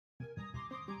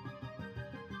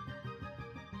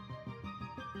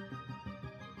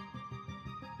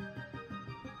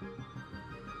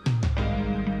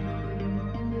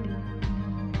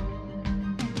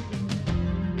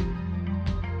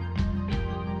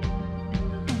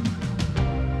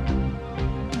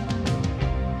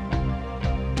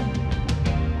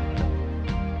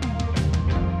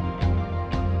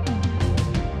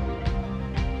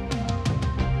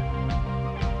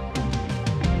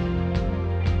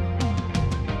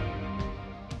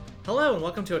Hello and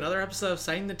welcome to another episode of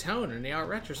Setting the Tone, an ER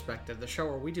Retrospective, the show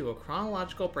where we do a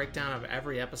chronological breakdown of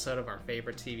every episode of our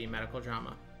favorite TV medical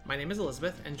drama. My name is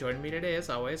Elizabeth, and joining me today, as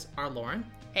always, are Lauren.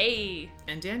 Hey.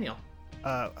 And Daniel.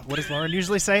 What does Lauren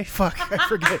usually say? Fuck, I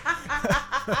forget.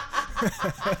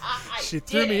 She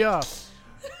threw me off.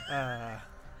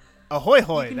 Ahoy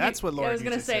hoy, that's what Lauren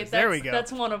usually says. There we go.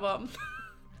 That's one of them.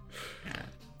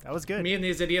 That was good. Me and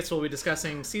these idiots will be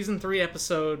discussing Season 5,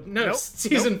 Episode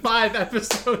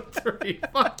 3.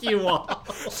 Fuck you all.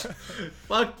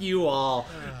 Fuck you all.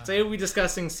 Today we'll be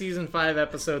discussing Season 5,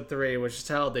 Episode 3, which is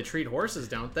how they treat horses,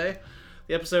 don't they?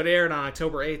 The episode aired on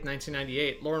October 8th,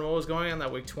 1998. Lauren, what was going on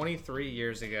that week 23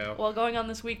 years ago? Well, going on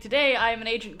this week today, I am an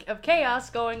agent of chaos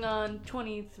going on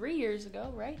 23 years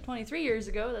ago, right? 23 years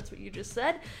ago, that's what you just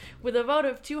said. With a vote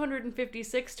of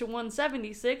 256 to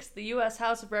 176, the U.S.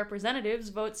 House of Representatives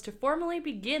votes to formally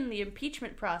begin the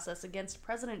impeachment process against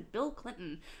President Bill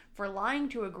Clinton for lying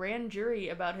to a grand jury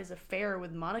about his affair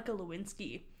with Monica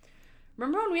Lewinsky.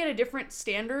 Remember when we had a different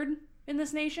standard in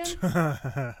this nation?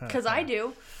 Because I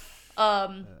do.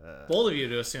 Bold of you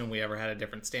to assume we ever had a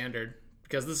different standard,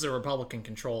 because this is a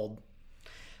Republican-controlled.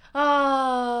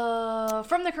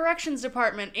 From the Corrections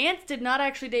Department, Ants did not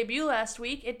actually debut last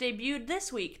week. It debuted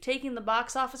this week, taking the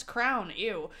box office crown.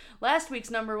 Ew. Last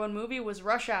week's number one movie was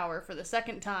Rush Hour for the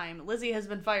second time. Lizzie has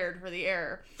been fired for the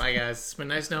error. Bye, guys. It's been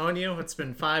nice knowing you. It's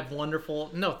been 4 wonderful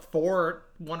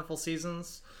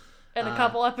seasons. And a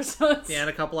couple episodes. Yeah, and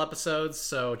a couple episodes.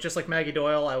 So, just like Maggie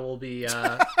Doyle, I will be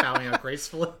bowing out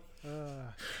gracefully.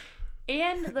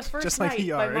 And the first just night like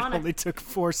ER, by it Monica. only took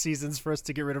 4 seasons for us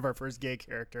to get rid of our first gay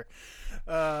character.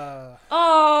 In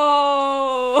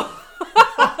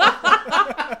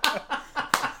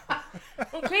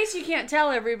case you can't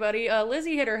tell, everybody,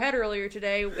 Lizzie hit her head earlier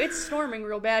today. It's storming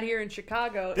real bad here in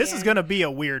Chicago. This is going to be a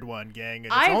weird one, gang,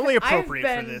 and it's only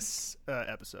appropriate for this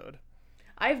episode.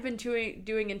 I've been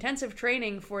doing intensive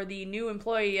training for the new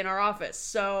employee in our office,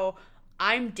 so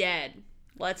I'm dead.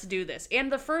 Let's do this. And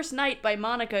The First Night by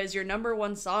Monica is your number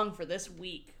one song for this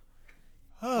week.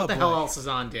 What the hell else is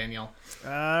on, Daniel?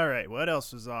 All right, what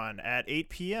else was on? At 8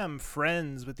 p.m.,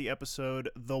 Friends with the episode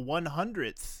The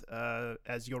 100th.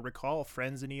 As you'll recall,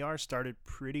 Friends and ER started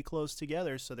pretty close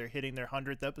together, so they're hitting their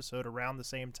 100th episode around the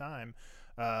same time.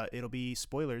 It'll be,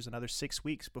 spoilers, another 6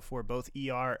 weeks before both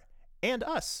ER and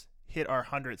us hit our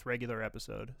 100th regular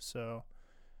episode. So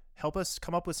help us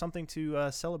come up with something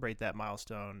to celebrate that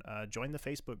milestone. Join the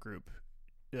Facebook group.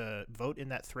 Vote in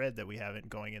that thread that we haven't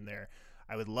going in there.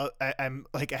 I would love. I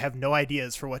have no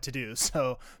ideas for what to do.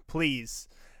 So please,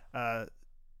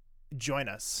 join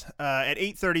us at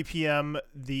 8:30 p.m.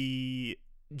 The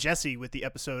Jesse with the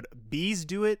episode "Bees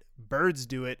Do It, Birds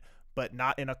Do It, but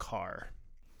Not in a Car."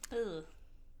 Ugh.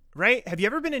 Right? Have you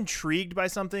ever been intrigued by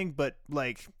something, but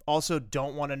like also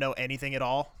don't want to know anything at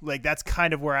all? Like that's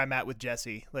kind of where I'm at with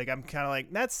Jesse. Like I'm kind of like,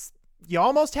 you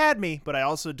almost had me, but I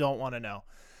also don't want to know.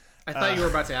 I thought you were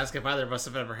about to ask if either of us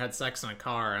have ever had sex in a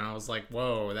car, and I was like,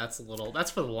 whoa, that's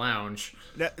for the lounge.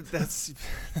 That's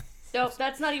Nope,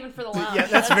 that's not even for the lounge. Yeah,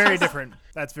 that's very different.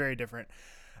 That's very different.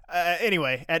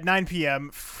 Anyway, at 9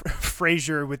 p.m.,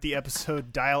 Frasier with the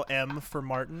episode Dial M for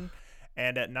Martin.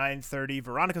 And at 9:30,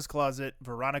 Veronica's Closet,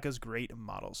 Veronica's Great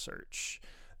Model Search.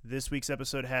 This week's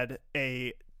episode had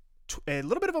a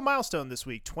little bit of a milestone this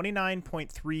week.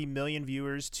 29.3 million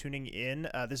viewers tuning in.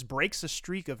 This breaks a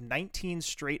streak of 19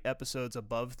 straight episodes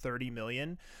above 30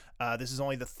 million. This is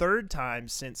only the third time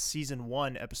since Season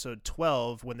 1, Episode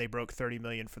 12, when they broke 30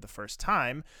 million for the first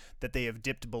time, that they have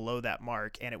dipped below that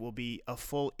mark, and it will be a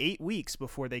full 8 weeks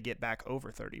before they get back over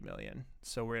 30 million.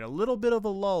 So we're in a little bit of a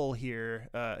lull here,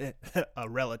 a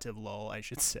relative lull, I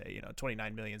should say.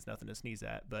 29 million is nothing to sneeze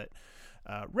at, but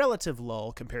relative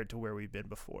lull compared to where we've been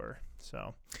before.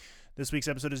 So this week's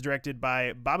episode is directed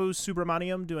by Babu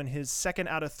Subramaniam, doing his second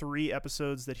out of 3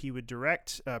 episodes that he would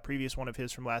direct. Previous one of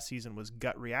his from last season was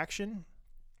Gut Reaction.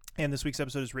 And this week's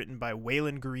episode is written by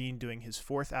Waylon Green, doing his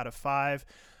 4th out of 5.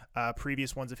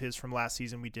 Previous ones of his from last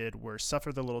season we did were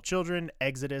Suffer the Little Children,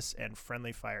 Exodus, and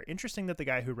Friendly Fire. Interesting that the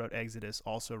guy who wrote Exodus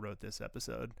also wrote this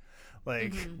episode.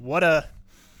 Like, what a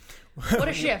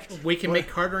shift. We can make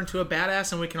Carter into a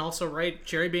badass, and we can also write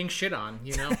Jerry being shit on,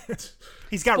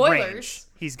 He's got Spoilers. range.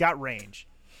 He's got range.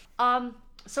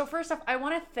 So first off, I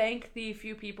want to thank the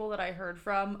few people that I heard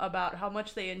from about how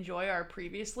much they enjoy our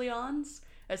previously ons,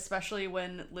 especially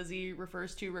when Lizzie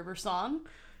refers to River Song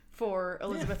for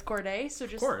Elizabeth Corday. So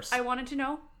just, I wanted to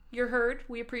know, you're heard.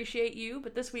 We appreciate you.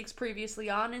 But this week's previously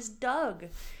on is Doug.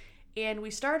 And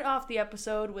we start off the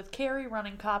episode with Carrie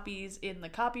running copies in the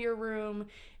copier room,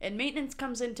 and maintenance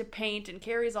comes in to paint, and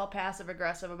Carrie's all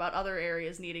passive-aggressive about other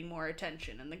areas needing more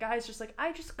attention. And the guy's just like,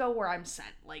 I just go where I'm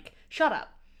sent. Like, shut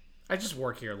up. I just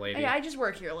work here, lady. Yeah, I just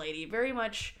work here, lady. Very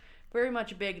much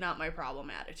big, not my problem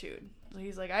attitude. So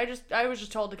he's like, I was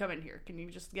just told to come in here. Can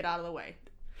you just get out of the way?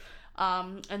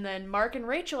 And then Mark and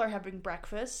Rachel are having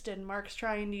breakfast, and Mark's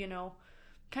trying to,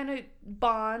 kind of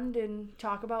bond and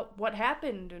talk about what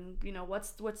happened and,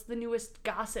 what's the newest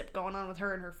gossip going on with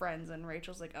her and her friends. And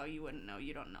Rachel's like, oh, you wouldn't know.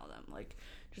 You don't know them. Like,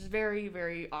 just very,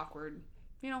 very awkward,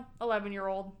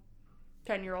 11-year-old,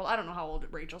 10-year-old. I don't know how old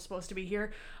Rachel's supposed to be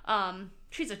here.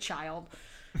 She's a child.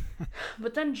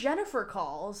 But then Jennifer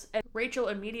calls, and Rachel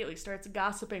immediately starts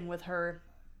gossiping with her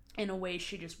in a way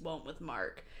she just won't with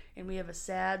Mark. And we have a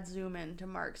sad zoom in to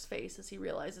Mark's face as he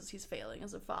realizes he's failing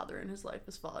as a father and his life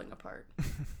is falling apart.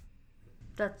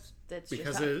 That's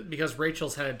because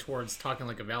Rachel's headed towards talking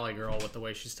like a Valley girl with the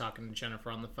way she's talking to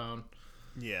Jennifer on the phone.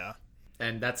 Yeah.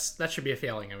 And that should be a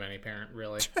failing of any parent,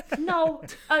 really. No,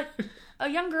 a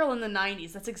young girl in the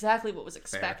 90s, that's exactly what was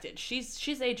expected. Fair.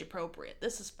 She's age appropriate.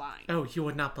 This is fine. Oh, you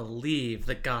would not believe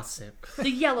the gossip.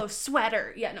 The yellow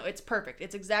sweater. Yeah, no, it's perfect.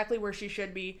 It's exactly where she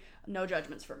should be. No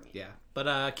judgments from me. Yeah.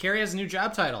 But Carrie has a new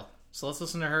job title. So let's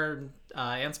listen to her and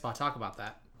Anspa talk about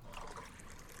that.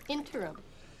 Interim.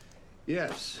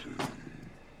 Yes.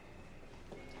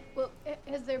 Well,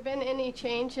 has there been any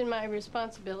change in my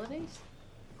responsibilities?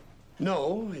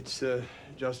 No, it's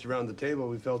just around the table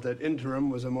we felt that interim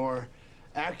was a more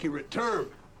accurate term.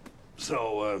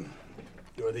 So,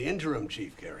 you're the interim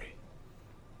chief, Carrie.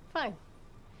 Fine.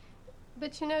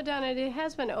 But Donna, it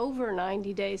has been over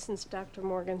 90 days since Dr.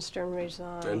 Morgenstern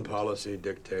resigned. And policy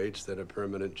dictates that a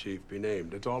permanent chief be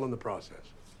named. It's all in the process.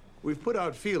 We've put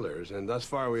out feelers, and thus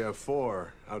far we have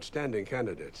 4 outstanding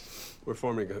candidates. We're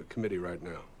forming a committee right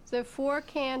now. So 4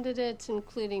 candidates,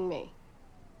 including me.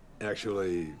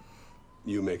 Actually,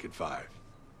 you make it 5.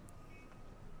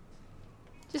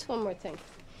 Just one more thing.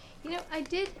 I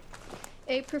did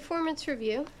a performance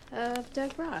review of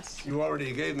Doug Ross. You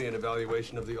already gave me an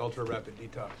evaluation of the ultra-rapid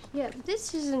detox. Yeah,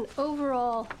 this is an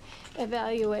overall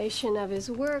evaluation of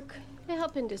his work to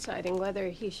help in deciding whether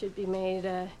he should be made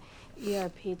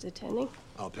ERP's attending.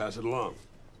 I'll pass it along.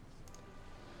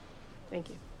 Thank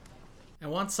you. I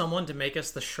want someone to make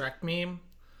us the Shrek meme,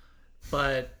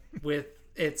 but with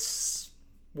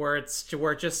where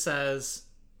it just says,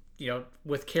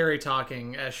 with Carrie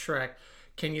talking as Shrek,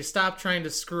 can you stop trying to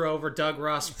screw over Doug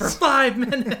Ross for 5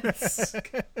 minutes?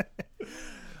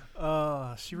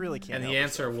 She really can't. And the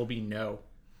answer will be no.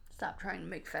 Stop trying to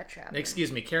make fetch happen.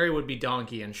 Excuse me, Carrie would be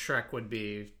Donkey and Shrek would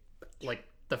be, like,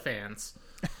 the fans.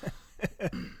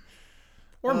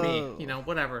 Or me,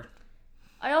 whatever.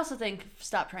 I also think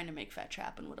stop trying to make fetch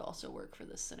happen would also work for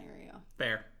this scenario.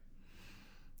 Fair.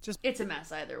 It's a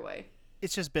mess either way.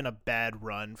 It's just been a bad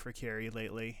run for Carrie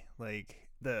lately. Like,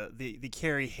 the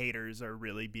Carrie haters are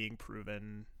really being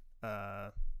proven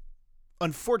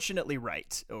unfortunately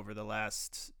right over the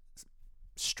last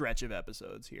stretch of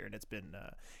episodes here, and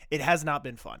it has not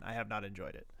been fun. I have not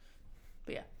enjoyed it.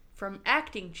 But yeah, from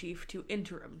acting chief to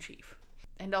interim chief.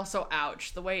 And also,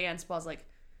 ouch, the way Anspa's like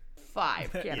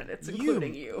 5 candidates,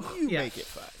 including you. You make it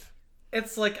 5.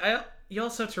 It's like, you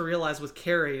also have to realize with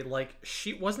Carrie, like,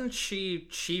 wasn't she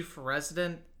chief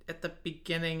resident at the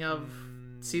beginning of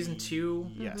season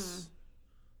 2? Yes. Mm-hmm.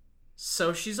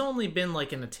 So she's only been,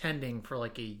 like, an attending for,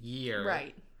 like, a year.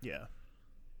 Right. Yeah.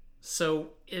 So,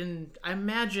 I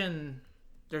imagine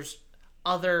there's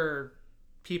other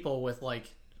people with,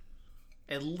 like,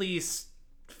 at least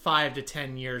 5 to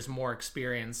 10 years more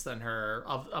experience than her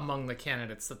among the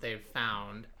candidates that they've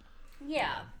found.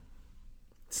 Yeah.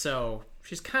 So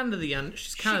she's kind of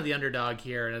the underdog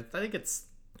here, and I think it's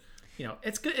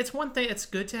it's good. It's one thing. It's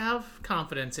good to have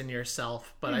confidence in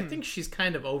yourself, but I think she's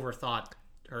kind of overthought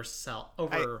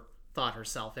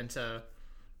herself into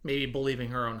maybe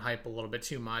believing her own hype a little bit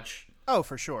too much. Oh,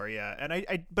 for sure, yeah.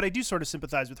 And but I do sort of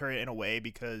sympathize with her in a way,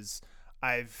 because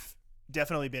I've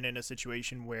definitely been in a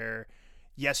situation where,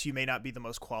 yes, you may not be the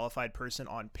most qualified person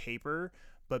on paper,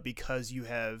 but because you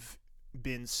have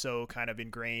been so kind of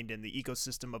ingrained in the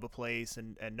ecosystem of a place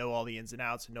and know all the ins and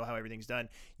outs and know how everything's done,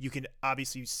 you can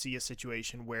obviously see a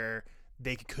situation where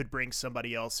they could bring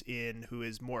somebody else in who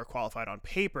is more qualified on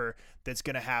paper that's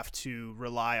going to have to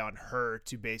rely on her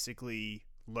to basically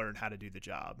learn how to do the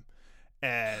job.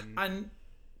 And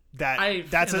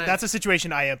that's a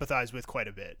situation I empathize with quite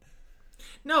a bit.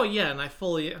 No, yeah, and I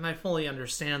fully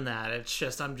understand that. It's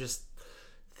just I'm just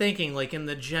thinking, like, in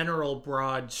the general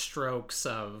broad strokes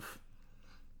of,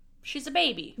 she's a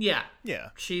baby. Yeah. Yeah.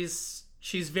 She's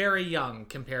she's very young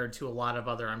compared to a lot of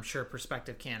other, I'm sure,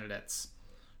 prospective candidates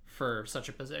for such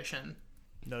a position.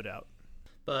 No doubt.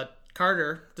 But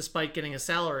Carter, despite getting a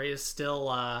salary, is still,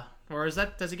 or is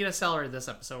that, does he get a salary this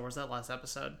episode, or was that last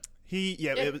episode?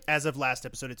 It was, as of last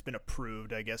episode, it's been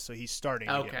approved, I guess, so he's starting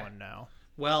to get one now.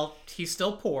 Well, he's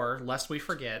still poor, lest we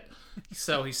forget.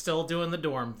 So he's still doing the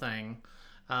dorm thing.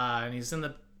 And he's in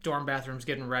the dorm bathrooms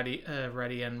getting ready,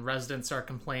 and residents are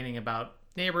complaining about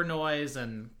neighbor noise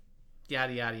and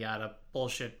yada, yada, yada.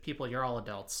 Bullshit. People, you're all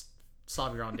adults.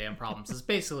 Solve your own damn problems. Is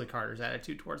basically Carter's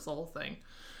attitude towards the whole thing.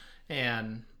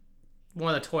 And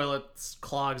one of the toilets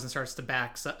clogs and starts to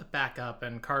back up,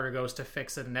 and Carter goes to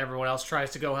fix it, and everyone else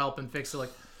tries to go help and fix it.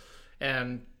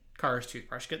 And Carter's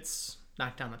toothbrush gets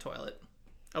knocked down the toilet.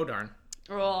 Oh, darn.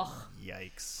 Ugh.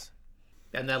 Yikes.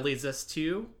 And that leads us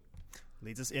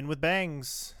in with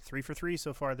bangs. 3 for 3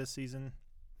 so far this season.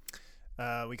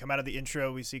 We come out of the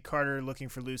intro. We see Carter looking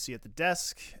for Lucy at the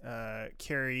desk.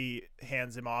 Carrie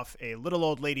hands him off a little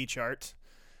old lady chart.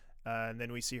 And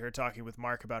then we see her talking with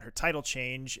Mark about her title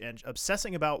change and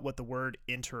obsessing about what the word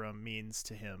interim means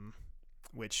to him,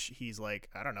 which he's like,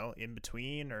 I don't know, in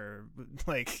between, or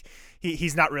like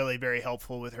he's not really very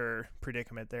helpful with her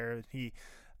predicament there.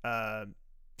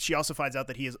 She also finds out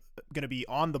that he is going to be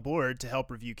on the board to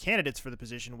help review candidates for the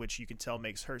position, which you can tell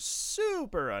makes her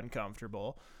super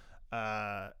uncomfortable.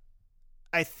 I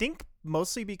think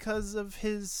mostly because of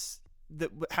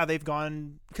how they've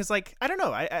gone, because like I don't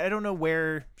know, I don't know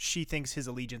where she thinks his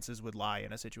allegiances would lie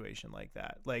in a situation like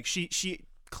that. Like she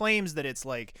claims that it's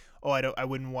like, oh, I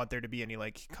wouldn't want there to be any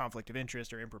like conflict of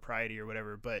interest or impropriety or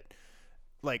whatever, but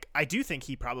like I do think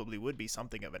he probably would be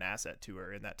something of an asset to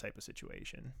her in that type of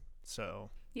situation. So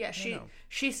yeah,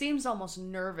 she seems almost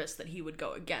nervous that he would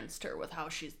go against her with how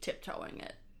she's tiptoeing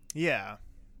it. Yeah,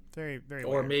 very, very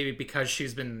or weird. Maybe because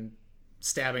she's been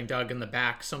stabbing Doug in the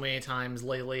back so many times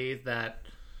lately that,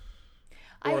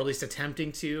 or at least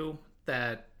attempting to,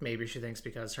 that maybe she thinks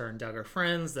because her and Doug are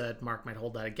friends that Mark might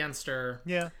hold that against her.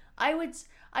 Yeah. I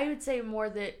would say more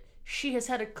that she has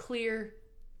had a clear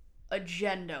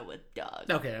agenda with Doug.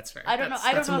 Okay, that's fair. I don't know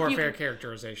That's a if more you fair can,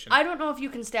 characterization. I don't know if you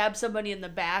can stab somebody in the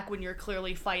back when you're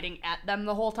clearly fighting at them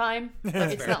the whole time.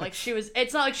 It's not like she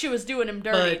was doing him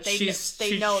dirty. But She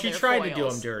tried to do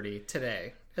him dirty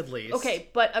today, at least. Okay,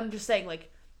 but I'm just saying, like,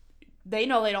 they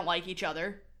know they don't like each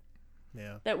other.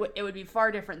 Yeah. It would be far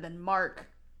different than Mark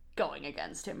going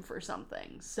against him for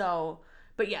something. So,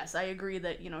 but yes, I agree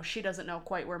that, she doesn't know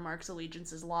quite where Mark's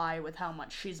allegiances lie with how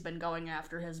much she's been going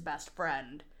after his best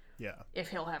friend. Yeah. If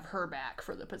he'll have her back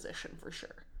for the position, for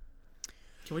sure.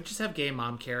 Can we just have gay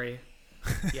mom Carrie?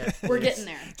 Yeah, we're getting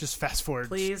there. Just fast forward.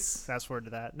 Please. Fast forward to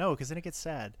that. No, because then it gets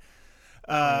sad.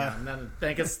 Yeah, and then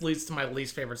I guess leads to my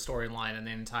least favorite storyline in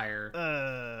the entire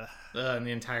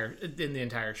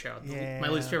show. Yeah. My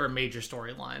least favorite major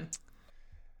storyline.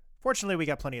 Fortunately, we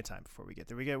got plenty of time before we get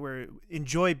there. We're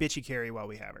enjoy bitchy Carrie while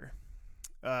we have her.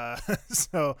 I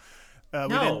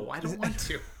don't want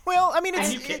to. Well, I mean,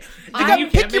 you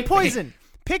pick your poison.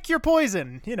 Pick your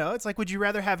poison. It's like, would you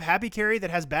rather have happy Carrie that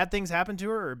has bad things happen to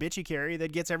her, or bitchy Carrie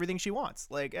that gets everything she wants?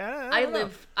 Like, I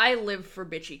live for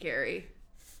bitchy Carrie.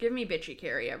 Give me bitchy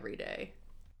Carrie every day.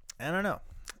 I don't know,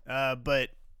 but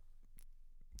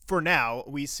for now,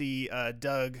 we see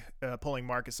Doug pulling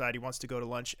Mark aside. He wants to go to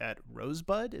lunch at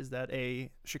Rosebud. Is that a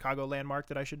Chicago landmark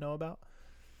that I should know about?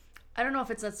 I don't know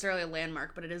if it's necessarily a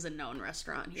landmark, but it is a known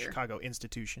restaurant here. Chicago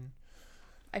institution.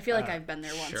 I feel like I've been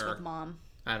there once sure. with Mom.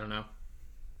 I don't know.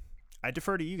 I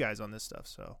defer to you guys on this stuff,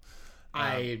 so.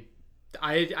 I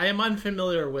am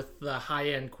unfamiliar with the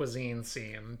high-end cuisine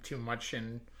scene too much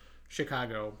in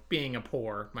Chicago, being a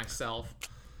poor myself.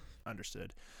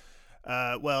 Understood.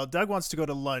 Well, Doug wants to go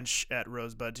to lunch at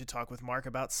Rosebud to talk with Mark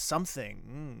about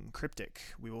something cryptic.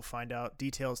 We will find out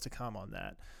details to come on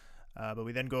that. But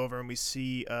we then go over and we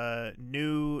see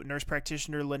new nurse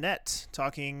practitioner Lynette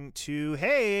talking to,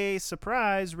 hey,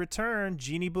 surprise, return,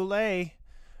 Jeannie Boulay,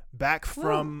 back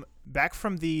from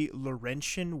the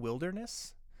Laurentian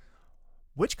wilderness.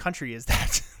 Which country is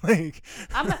that?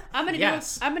 I'm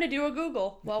gonna do a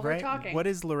Google while we're talking. What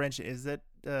is Laurentian? Is that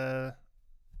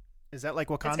like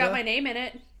Wakanda? It's got my name in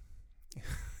it.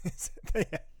 Is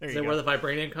that where the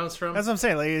vibranium comes from? That's what I'm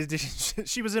saying. Like,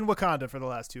 she was in Wakanda for the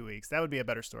last 2 weeks. That would be a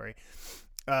better story.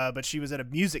 But she was at a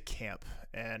music camp,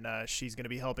 and she's going to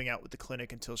be helping out with the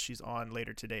clinic until she's on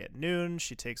later today at noon.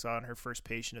 She takes on her first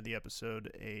patient of the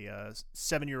episode, a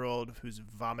 7-year-old who's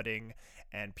vomiting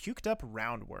and puked up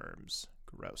roundworms.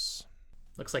 Gross.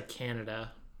 Looks like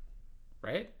Canada,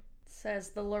 right? It says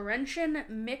the Laurentian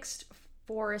Mixed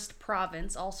Forest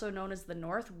Province, also known as the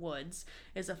North Woods,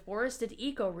 is a forested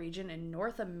ecoregion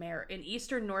in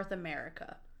eastern North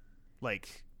America.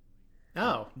 Like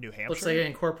Oh, New Hampshire? looks like it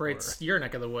incorporates your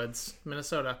neck of the woods,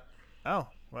 Minnesota. Oh,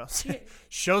 well,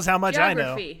 shows how much I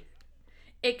know. Geography.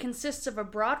 It consists of a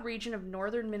broad region of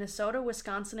northern Minnesota,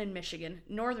 Wisconsin, and Michigan,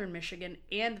 northern Michigan,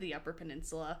 and the Upper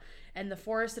Peninsula, and the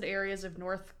forested areas of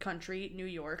North Country, New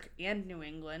York, and New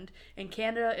England. In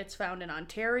Canada, it's found in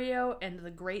Ontario and the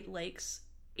Great Lakes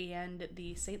and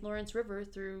the St. Lawrence River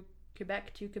through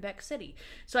Quebec to Quebec City.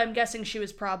 So I'm guessing she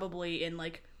was probably in,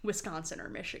 like, Wisconsin or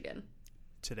Michigan.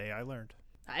 Today I learned.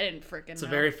 I didn't freaking know. It's a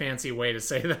very fancy way to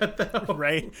say that, though.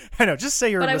 Right? I know. Just say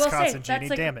you're But in I will Wisconsin, say, Jeannie. that's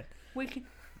like, Damn it.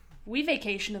 We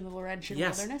vacation in the Laurentian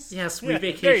Wilderness. Yes, we Yeah, there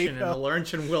you vacation in go. the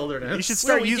Laurentian Wilderness. You should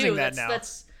start we using do. that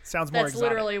That's- now. Sounds more That's exotic.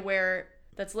 literally where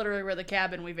the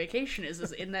cabin we vacation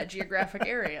is in that geographic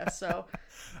area. So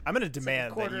I'm gonna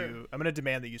demand quarter-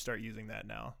 that you start using that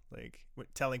now, like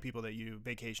telling people that you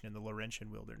vacation in the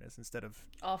Laurentian Wilderness instead of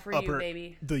all for upper, you,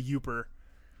 baby. the Yooper.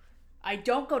 I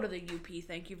don't go to the UP.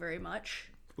 Thank you very much.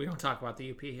 We don't talk about the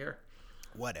UP here.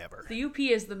 Whatever. The UP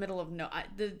is the middle of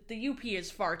the UP is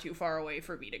far too far away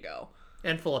for me to go.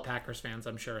 And full of Packers fans,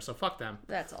 I'm sure, so fuck them.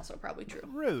 That's also probably true.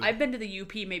 Rude. I've been to the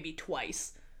UP maybe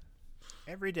twice.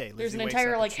 Every day. There's Lizzie an wakes entire,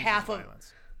 up and like, chooses half of-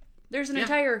 violence. There's an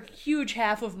entire huge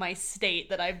half of my state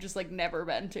that I've just like never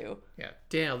been to. Yeah,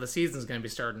 Daniel, the season's going to be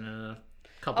starting in a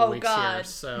couple Oh, weeks here, God.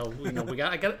 so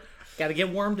I got to get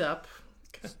warmed up.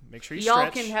 Make sure you Y'all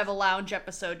stretch. can have a lounge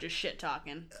episode just shit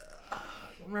talking.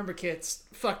 Remember, kids,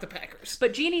 fuck the Packers.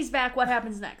 But Jeannie's back. What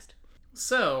happens next?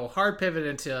 So, hard pivot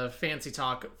into fancy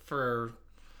talk for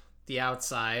the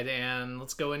outside, and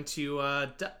let's go into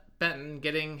Benton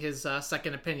getting his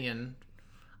second opinion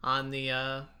on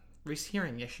the Reese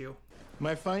hearing issue.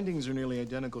 My findings are nearly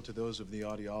identical to those of the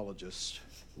audiologist.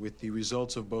 With the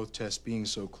results of both tests being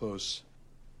so close,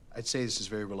 I'd say this is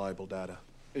very reliable data.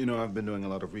 You know, I've been doing a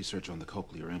lot of research on the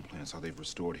cochlear implants, how they've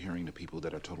restored hearing to people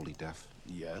that are totally deaf.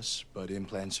 Yes, but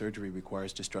implant surgery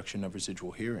requires destruction of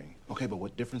residual hearing. Okay, but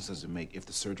what difference does it make if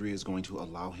the surgery is going to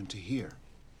allow him to hear?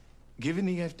 Given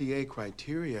the FDA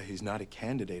criteria, he's not a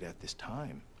candidate at this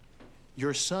time.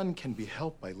 Your son can be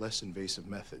helped by less invasive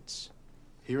methods.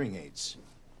 Hearing aids,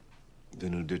 The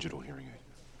new digital hearing aid.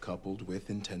 coupled with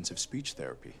intensive speech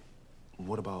therapy.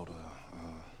 What about,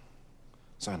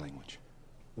 sign language?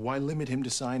 Why limit him to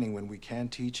signing when we can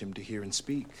teach him to hear and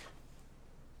speak?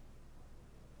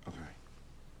 Okay.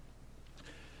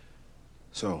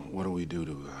 So, what do we do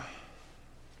to,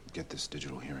 get this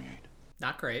digital hearing aid?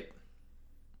 Not great.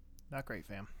 Not great,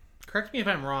 fam. Correct me if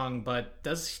I'm wrong, but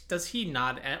does he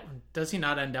not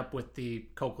end up with the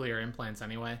cochlear implants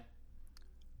anyway?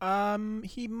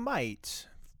 He might.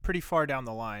 Pretty far down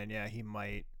the line, yeah, he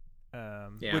might. Yeah.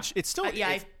 Which it's still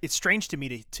Yeah, it's strange to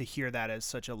me to hear that as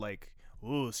such a like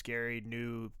scary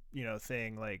new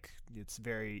thing. Like it's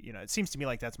very it seems to me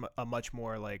like that's a much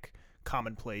more like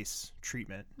commonplace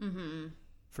treatment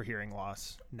for hearing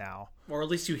loss now. Or at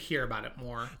least you hear about it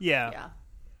more Yeah.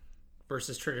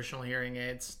 versus traditional hearing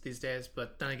aids these days.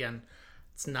 But then again,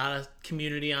 it's not a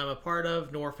community I'm a part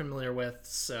of nor familiar with,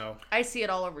 so I see it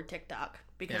all over TikTok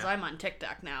because Yeah. I'm on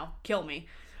TikTok now. Kill me.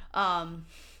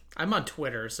 I'm on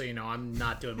Twitter, so I'm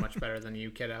not doing much better than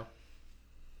you, kiddo.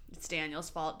 It's Daniel's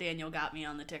fault. Daniel got me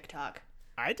on the TikTok.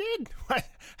 I did? What?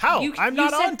 How? You- I'm you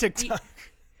not on said- TikTok.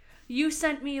 You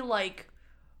sent me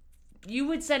you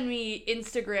would send me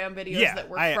Instagram videos Yeah, that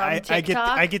were from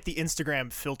TikTok. I get the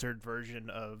Instagram filtered version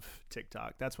of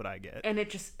TikTok. That's what I get. And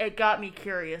it got me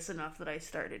curious enough that I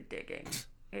started digging.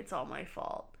 It's all my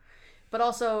fault. But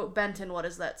also, Benton, what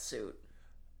is that suit?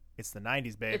 It's the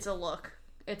 90s, babe. It's a look.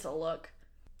 It's a look.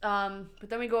 But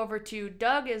then we go over to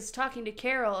Doug is talking to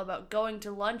Carol about going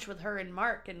to lunch with her and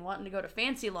Mark and wanting to go to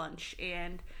fancy lunch.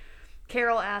 And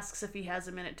Carol asks if he has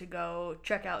a minute to go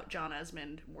check out John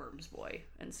Esmond, Worms Boy,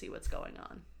 and see what's going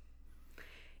on.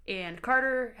 And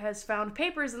Carter has found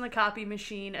papers in the copy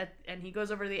machine, and he goes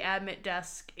over to the admit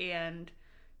desk and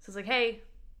says, like, hey,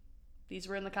 these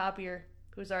were in the copier.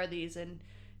 Whose are these? And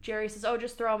Jerry says, oh,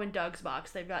 just throw them in Doug's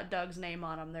box. They've got Doug's name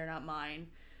on them. They're not mine.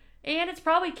 And it's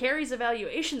probably Carrie's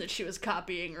evaluation that she was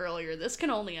copying earlier. This can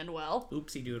only end well.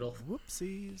 Oopsie doodle.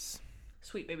 Whoopsies.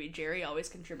 Sweet baby Jerry, always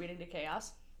contributing to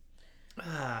chaos.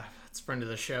 It's friend of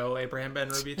the show, Abraham Ben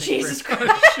Ruby. Thank Jesus you very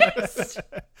much. Christ.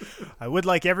 I would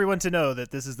like everyone to know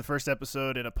that this is the first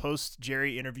episode in a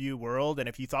post-Jerry interview world, and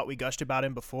if you thought we gushed about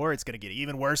him before, it's going to get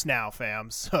even worse now, fam.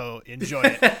 So enjoy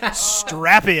it.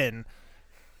 Strap in.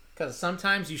 Because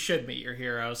sometimes you should meet your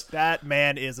heroes. That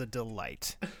man is a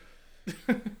delight.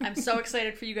 I'm so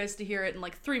excited for you guys to hear it in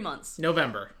like 3 months.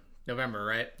 November. November,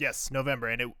 right? Yes, November,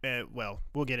 and well,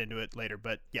 we'll get into it later,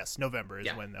 but yes, November is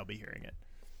when they'll be hearing it.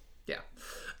 Yeah.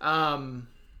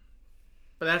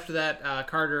 But after that,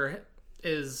 Carter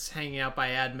is hanging out by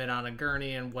Admit on a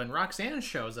gurney, and when Roxanne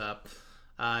shows up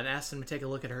and asks him to take a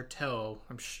look at her toe,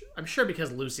 I'm sure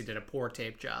because Lucy did a poor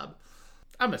tape job.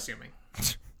 I'm assuming.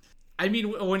 I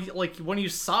mean, when you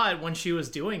saw it when she was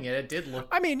doing it, it did look.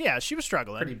 I mean, yeah, she was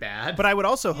struggling pretty bad. But I would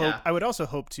also hope. I would also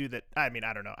hope too that I mean,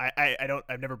 I don't know.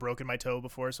 I've never broken my toe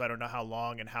before, so I don't know how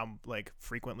long and how like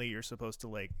frequently you're supposed to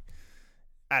like.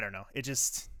 I don't know. It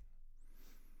just.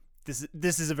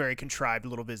 This is a very contrived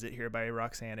little visit here by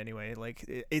Roxanne. Anyway, like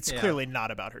it's clearly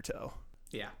not about her toe.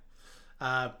 Yeah.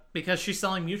 Because she's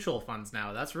selling mutual funds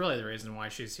now. That's really the reason why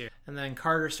she's here. And then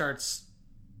Carter starts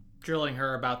drilling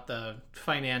her about the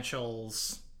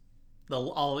financials,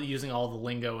 using all the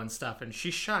lingo and stuff, and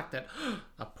she's shocked that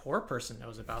a poor person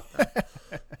knows about that.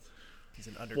 He's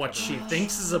an undercover. What she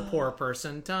thinks is a poor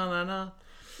person. Da-na-na.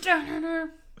 Da-na-na.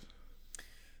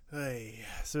 Hey,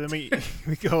 so then we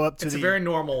go up to It's a very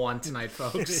normal one tonight,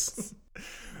 folks.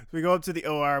 We go up to the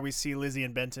OR. We see Lizzie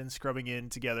and Benton scrubbing in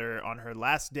together on her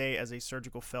last day as a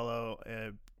surgical fellow.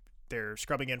 They're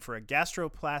scrubbing in for a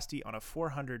gastroplasty on a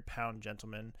 400-pound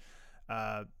gentleman.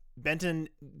 Benton,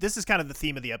 this is kind of the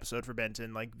theme of the episode for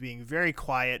Benton, like being very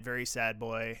quiet, very sad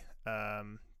boy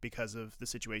because of the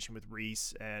situation with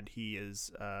Reese, and he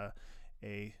is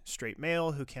a straight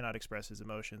male who cannot express his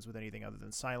emotions with anything other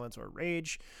than silence or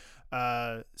rage.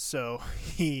 So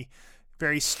he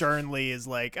very sternly is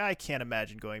like, I can't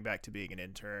imagine going back to being an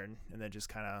intern, and then just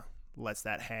kind of lets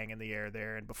that hang in the air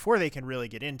there. And before they can really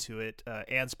get into it,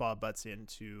 Anspaugh butts in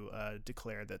to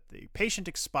declare that the patient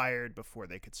expired before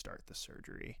they could start the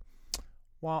surgery.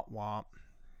 Womp womp.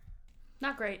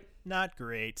 Not great. Not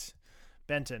great.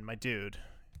 Benton, my dude,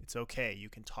 it's okay. You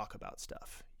can talk about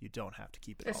stuff. You don't have to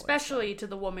keep it all especially to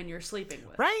the woman you're sleeping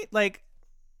with. Right? Like,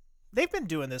 they've been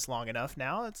doing this long enough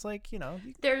now. It's like, you know.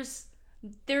 There's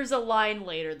a line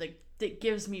later that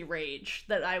gives me rage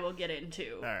that I will get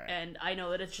into. All right. And I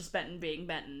know that it's just Benton being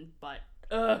Benton, but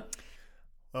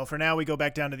Well, for now, we go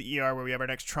back down to the ER where we have our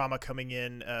next trauma coming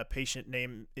in. Patient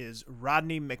name is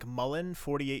Rodney McMullen,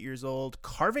 48 years old,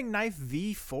 carving knife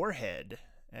v forehead,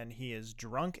 and he is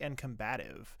drunk and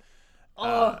combative.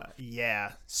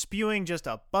 Yeah, spewing just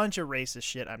a bunch of racist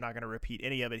shit. I'm not going to repeat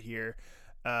any of it here.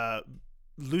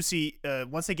 Lucy,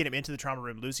 once they get him into the trauma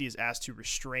room, Lucy is asked to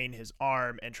restrain his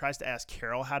arm and tries to ask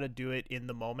Carol how to do it in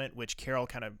the moment, which Carol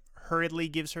kind of hurriedly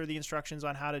gives her the instructions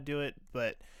on how to do it,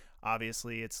 but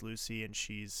obviously it's Lucy and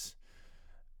she's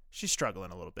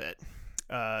struggling a little bit.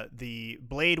 The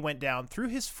blade went down through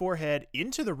his forehead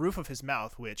into the roof of his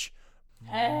mouth, which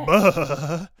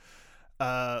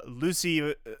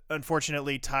Lucy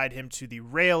unfortunately tied him to the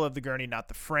rail of the gurney, not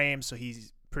the frame, so he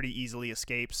pretty easily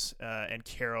escapes, and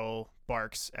Carol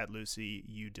barks at Lucy,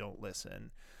 "You don't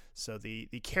listen." So the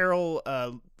Carol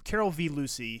v.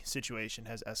 Lucy situation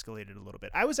has escalated a little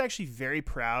bit. I was actually very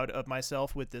proud of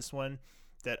myself with this one,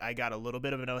 that I got a little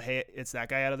bit of an "oh hey, it's that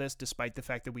guy" out of this, despite the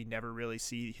fact that we never really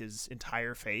see his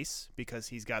entire face, because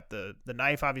he's got the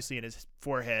knife obviously in his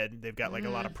forehead. They've got like a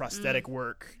lot of prosthetic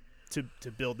work to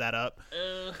build that up,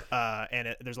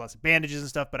 and there's lots of bandages and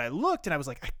stuff. But I looked and I was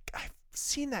like, I've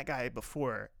seen that guy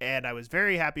before, and I was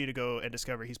very happy to go and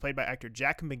discover he's played by actor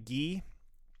Jack McGee,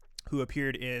 who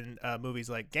appeared in movies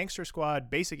like Gangster Squad,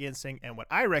 Basic Instinct, and what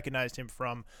I recognized him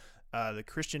from, the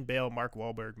Christian Bale, Mark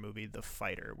Wahlberg movie, The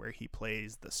Fighter, where he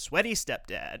plays the sweaty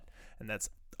stepdad, and that's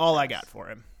all I got for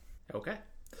him. Okay.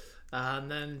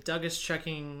 And then Doug is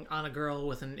checking on a girl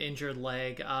with an injured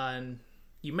leg.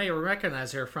 You may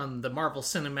recognize her from the Marvel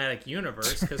Cinematic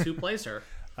Universe, because who plays her?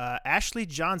 Ashley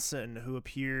Johnson, who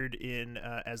appeared in,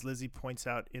 as Lizzie points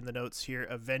out in the notes here,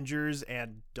 Avengers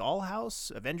and Dollhouse.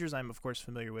 Avengers I'm, of course,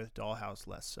 familiar with. Dollhouse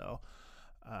less so.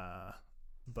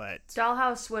 But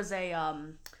Dollhouse was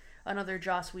another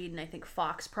Joss Whedon, I think,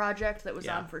 Fox project that was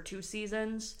on for 2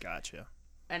 seasons. Gotcha.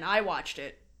 And I watched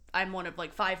it. I'm one of,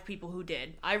 5 people who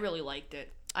did. I really liked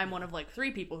it. I'm one of,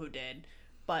 3 people who did.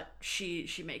 But she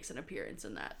makes an appearance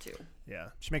in that, too. Yeah.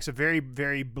 She makes a very,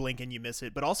 very blink and you miss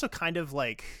it, but also kind of,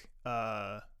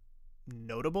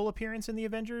 notable appearance in the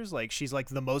Avengers. Like, she's,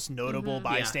 the most notable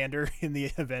bystander in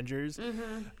the Avengers.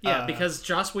 Mm-hmm. Yeah, because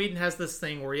Joss Whedon has this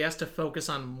thing where he has to focus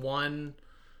on one...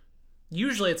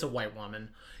 Usually it's a white woman.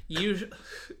 He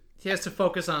has to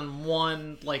focus on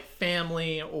one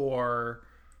family or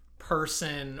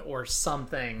person or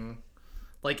something,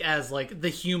 as the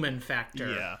human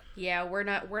factor. Yeah, we're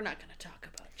not gonna talk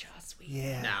about Joss Whedon.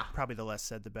 Yeah, nah. Probably the less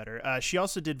said the better. She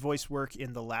also did voice work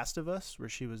in The Last of Us, where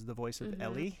she was the voice of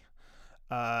Ellie.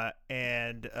 At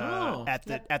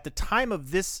the time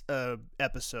of this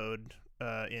episode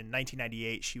in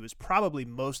 1998, she was probably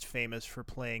most famous for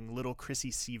playing little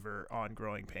Chrissy Seaver on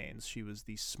Growing Pains. She was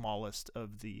the smallest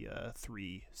of the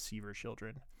 3 Seaver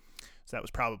children, so that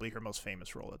was probably her most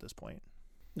famous role at this point.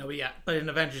 No, but in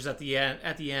Avengers at the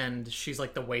end, she's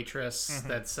like the waitress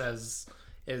that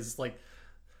is like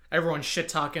everyone's shit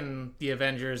talking the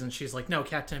Avengers, and she's like, "No,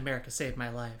 Captain America saved my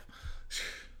life."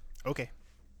 Okay.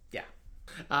 Yeah.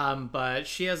 But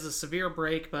she has a severe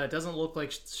break, but it doesn't look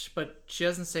like. But she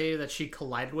doesn't say that she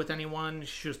collided with anyone.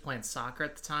 She was playing soccer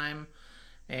at the time,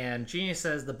 and Jeannie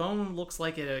says the bone looks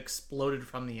like it exploded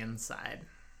from the inside.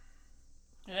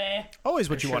 Always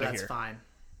what you want to hear. That's fine.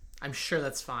 I'm sure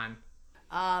that's fine.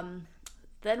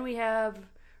 Then we have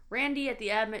Randy at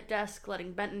the admit desk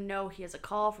letting Benton know he has a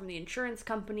call from the insurance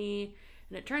company,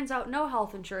 and it turns out no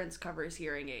health insurance covers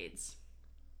hearing aids.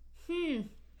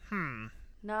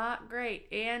 Not great.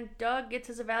 And Doug gets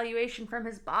his evaluation from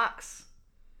his box.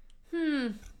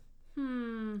 That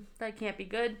can't be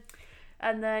good.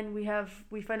 And then we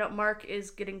find out Mark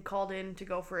is getting called in to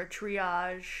go for a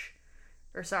triage.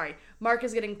 Mark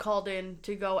is getting called in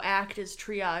to go act as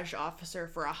triage officer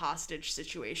for a hostage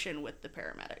situation with the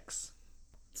paramedics.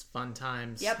 It's fun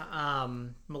times. Yep.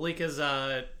 Malika's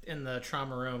in the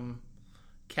trauma room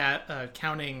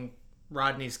counting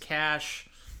Rodney's cash,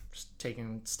 just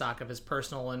taking stock of his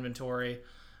personal inventory.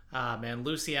 And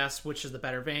Lucy asks which is the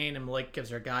better vein, and Malik gives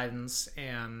her guidance,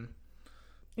 and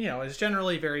it's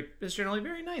generally very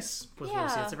nice with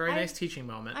Lucy. It's a very nice teaching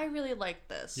moment. I really like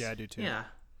this. Yeah, I do too. Yeah.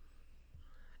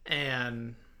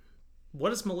 And what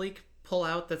does Malik pull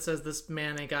out that says this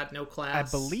man ain't got no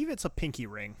class? I believe it's a pinky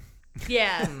ring.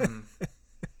 Yeah.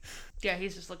 Yeah,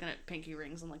 he's just looking at pinky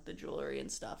rings and like the jewelry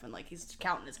and stuff, and like he's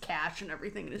counting his cash and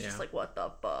everything, and it's just like, what the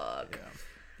fuck?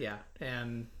 Yeah.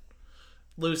 And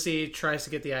Lucy tries to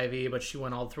get the IV, but she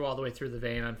went all the way through the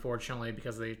vein, unfortunately,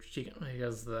 because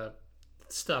the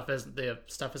stuff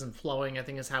isn't flowing, I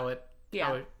think is how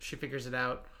she figures it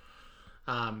out.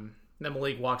 Then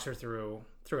Malik walks her through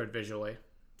it visually,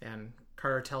 and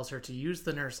Carter tells her to use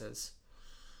the nurses.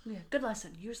 Yeah, good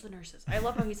lesson. Use the nurses. I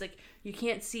love how he's like, you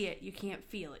can't see it, you can't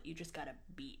feel it, you just gotta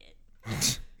be it.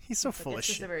 He's so full of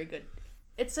shit.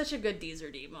 It's such a good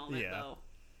Deezer D moment, though.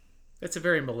 It's a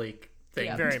very Malik thing.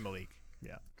 Yeah. Very Malik.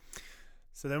 Yeah.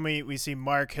 So then we see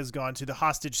Mark has gone to the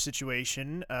hostage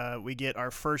situation. We get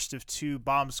our first of 2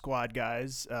 bomb squad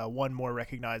guys, one more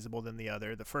recognizable than the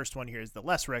other. The first one here is the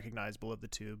less recognizable of the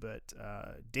 2, but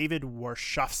David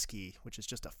Warshawski, which is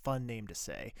just a fun name to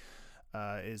say,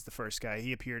 is the first guy.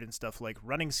 He appeared in stuff like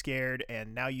Running Scared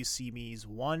and Now You See Me's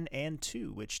 1 and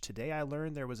 2, which today I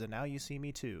learned there was a Now You See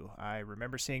Me 2. I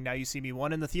remember seeing Now You See Me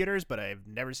 1 in the theaters, but I've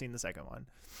never seen the second one.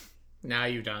 Now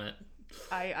you've done it.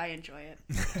 I enjoy it.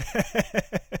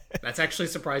 That's actually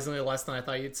surprisingly less than I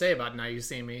thought you'd say about Now You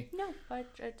See Me. No, I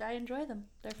enjoy them.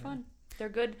 They're fun. They're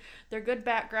good. They're good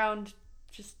background.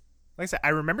 Just like I said, I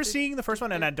remember seeing the first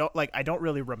one, and I don't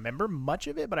really remember much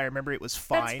of it, but I remember it was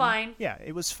fine. That's fine. Yeah,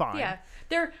 it was fine. Yeah,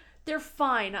 they're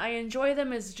fine. I enjoy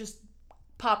them as just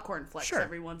popcorn flicks Sure.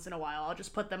 every once in a while. I'll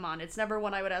just put them on. It's never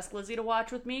one I would ask Lizzie to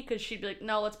watch with me because she'd be like,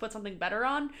 "No, let's put something better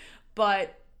on."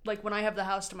 But like when I have the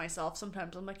house to myself,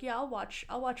 sometimes I'm like, "Yeah, I'll watch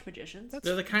Magicians."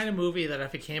 They're the kind of movie that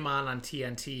if it came on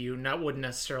TNT, you wouldn't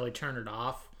necessarily turn it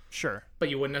off. Sure. But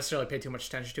you wouldn't necessarily pay too much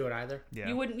attention to it either. Yeah.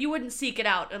 You wouldn't seek it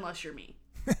out unless you're me.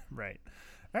 Right.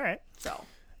 All right. So.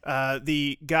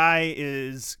 The guy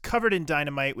is covered in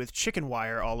dynamite with chicken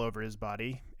wire all over his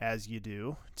body, as you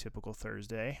do. Typical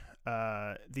Thursday.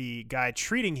 The guy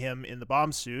treating him in the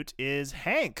bomb suit is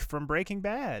Hank from Breaking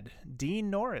Bad. Dean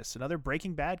Norris, another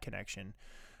Breaking Bad connection.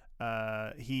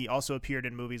 He also appeared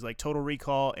in movies like Total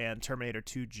Recall and Terminator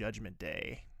 2 Judgment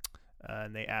Day.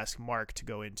 And they ask Mark to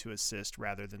go in to assist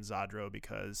rather than Zadro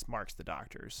because Mark's the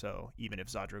doctor. So even if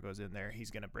Zadro goes in there,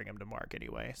 he's going to bring him to Mark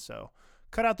anyway. So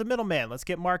cut out the middleman. Let's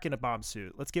get Mark in a bomb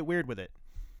suit. Let's get weird with it.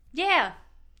 Yeah,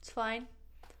 it's fine.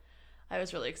 I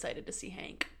was really excited to see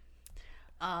Hank.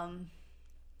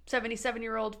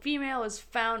 77-year-old female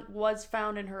was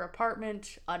found in her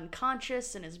apartment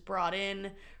unconscious and is brought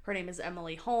in. Her name is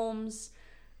Emily Holmes.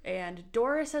 And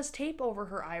Doris has tape over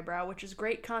her eyebrow, which is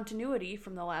great continuity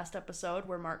from the last episode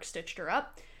where Mark stitched her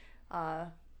up.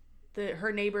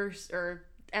 Her neighbors, or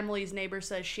Emily's neighbor,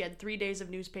 says she had 3 days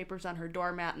of newspapers on her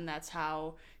doormat, and that's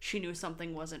how she knew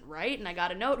something wasn't right. And I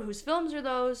got a note, whose films are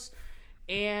those?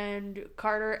 And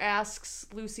Carter asks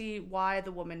Lucy why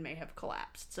the woman may have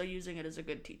collapsed. So using it as a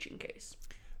good teaching case.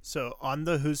 So on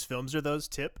the whose films are those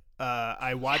tip,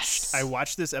 I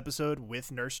watched this episode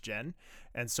with Nurse Jen,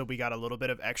 and so we got a little bit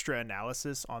of extra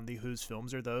analysis on the whose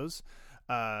films are those.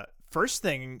 First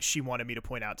thing she wanted me to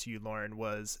point out to you, Lauren,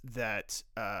 was that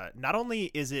not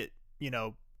only is it,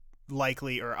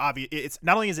 likely or obvious, it's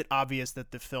not only is it obvious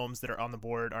that the films that are on the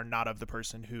board are not of the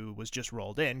person who was just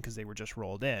rolled in, because they were just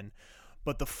rolled in,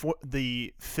 but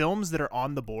the films that are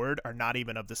on the board are not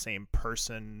even of the same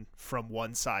person from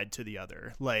one side to the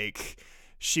other. Like,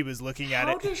 she was looking at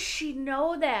it. How does she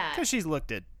know that? Because she's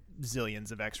looked at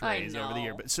zillions of X-rays over the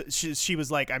year. But so she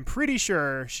was like, I'm pretty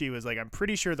sure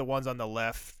the ones on the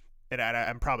left, and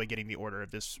I'm probably getting the order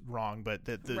of this wrong, but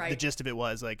the gist of it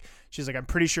was like, she's like, I'm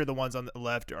pretty sure the ones on the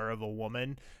left are of a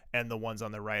woman and the ones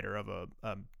on the right are of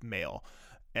a male.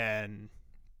 And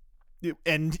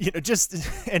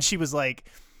she was like,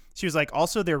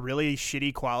 also, they're really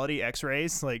shitty quality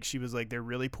X-rays. Like, she was like, they're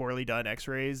really poorly done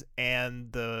X-rays.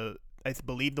 And I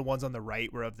believe the ones on the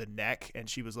right were of the neck. And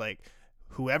she was like,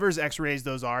 whoever's X-rays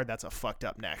those are, that's a fucked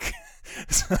up neck.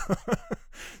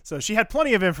 So she had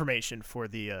plenty of information for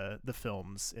the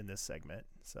films in this segment.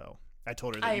 So I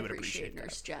told her that you would appreciate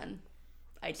Nurse Jen.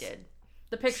 I did.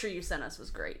 The picture you sent us was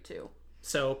great too.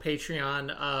 So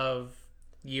Patreon of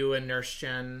you and Nurse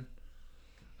Jen,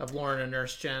 of Lauren and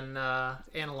Nurse Jen,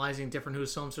 analyzing different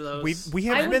Who's films for those. We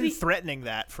have been threatening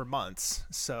that for months.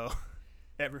 So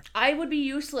I would be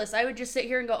useless. I would just sit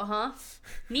here and go,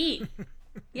 neat.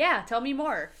 Yeah, tell me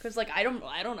more. Because, like, I don't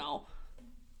know.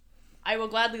 I will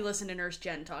gladly listen to Nurse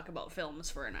Jen talk about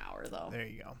films for an hour, though. There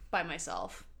you go. By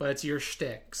myself. But it's your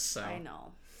shtick, so. I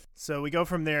know. So we go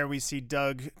from there. We see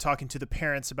Doug talking to the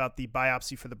parents about the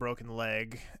biopsy for the broken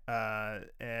leg.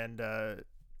 And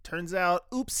turns out,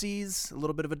 oopsies. A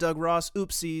little bit of a Doug Ross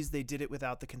oopsies. They did it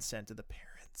without the consent of the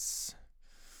parents.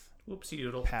 Oopsie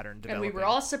doodle. Pattern developing. And we were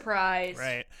all surprised.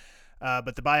 Right.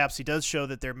 But the biopsy does show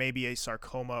that there may be a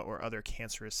sarcoma or other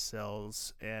cancerous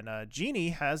cells. And Jeannie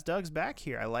has Doug's back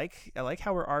here. I like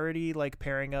how we're already like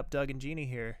pairing up Doug and Jeannie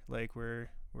here. Like we're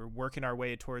working our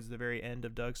way towards the very end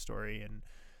of Doug's story, and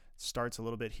starts a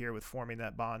little bit here with forming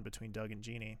that bond between Doug and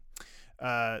Jeannie.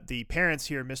 The parents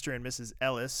here, Mr. and Mrs.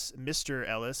 Ellis. Mr.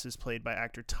 Ellis is played by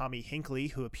actor Tommy Hinckley,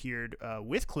 who appeared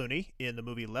with Clooney in the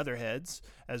movie Leatherheads,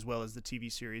 as well as the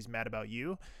TV series Mad About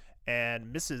You.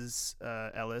 And Mrs.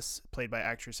 Ellis, played by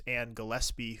actress Anne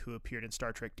Gillespie, who appeared in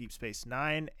Star Trek Deep Space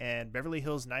Nine and Beverly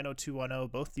Hills 90210,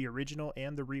 both the original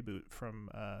and the reboot from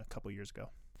a couple years ago.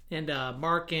 And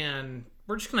Mark, and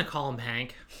we're just going to call him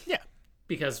Hank. Yeah.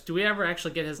 Because do we ever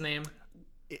actually get his name?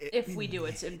 If we do,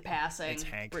 it's in passing, it's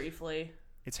Hank. Briefly.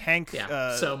 It's Hank,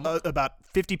 yeah. About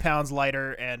 50 pounds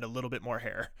lighter and a little bit more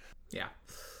hair. Yeah.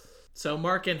 So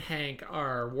Mark and Hank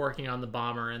are working on the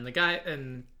bomber, and the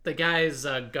guy's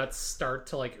guts start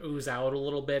to like ooze out a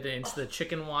little bit into the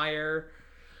chicken wire,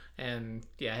 and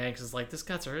yeah, Hank's is like, this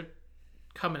guts are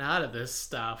coming out of this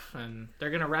stuff, and they're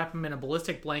gonna wrap him in a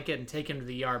ballistic blanket and take him to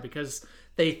the ER because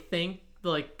they think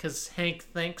because Hank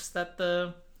thinks that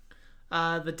the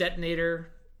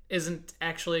detonator isn't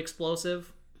actually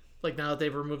explosive. Like, now that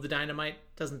they've removed the dynamite,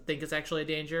 doesn't think it's actually a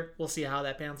danger. We'll see how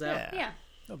that pans out. Yeah.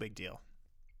 No big deal.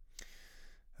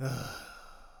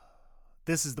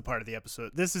 This is the part of the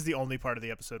episode. This is the only part of the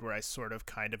episode where I sort of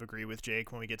kind of agree with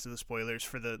Jake when we get to the spoilers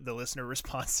for the listener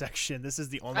response section. This is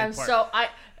the only part.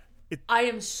 I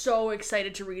am so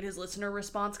excited to read his listener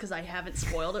response because I haven't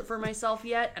spoiled it for myself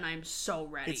yet, and I'm so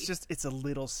ready. It's a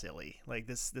little silly. Like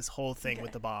this whole thing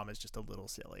with the bomb is just a little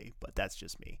silly, but that's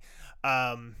just me.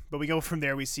 But we go from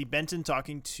there. We see Benton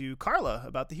talking to Carla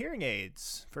about the hearing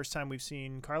aids. First time we've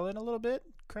seen Carla in a little bit.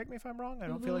 Correct me if I'm wrong. I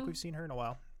don't feel like we've seen her in a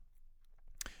while.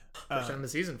 First time of the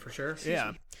season, for sure.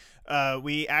 Yeah.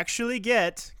 We actually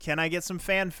get, can I get some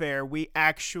fanfare? We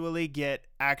actually get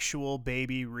actual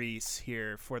baby Reese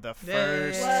here for the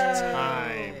first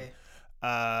time.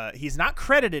 He's not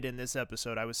credited in this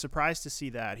episode. I was surprised to see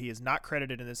that. He is not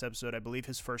credited in this episode. I believe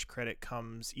his first credit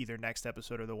comes either next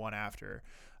episode or the one after.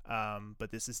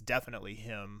 But this is definitely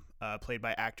him, played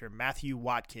by actor Matthew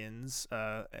Watkins,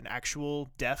 an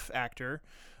actual deaf actor.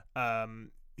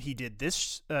 He did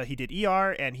this, he did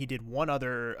ER, and he did one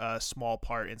other small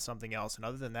part in something else. And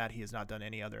other than that, he has not done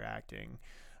any other acting.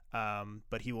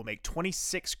 But he will make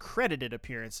 26 credited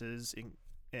appearances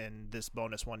in this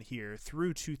bonus one here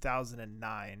through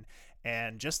 2009.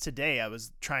 And just today, I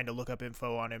was trying to look up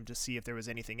info on him to see if there was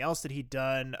anything else that he'd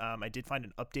done. I did find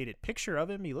an updated picture of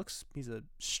him. He's a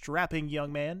strapping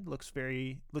young man. Looks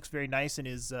very nice. And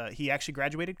he actually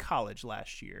graduated college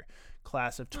last year,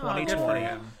 class of 2020.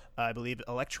 I believe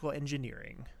electrical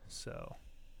engineering. So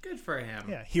good for him.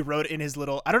 Yeah, he wrote in his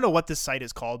little. I don't know what this site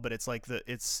is called, but it's like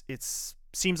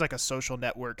seems like a social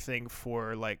network thing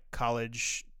for like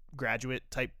college graduate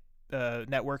type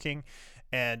networking,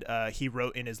 and he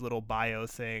wrote in his little bio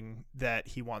thing that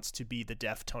he wants to be the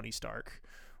deaf Tony Stark,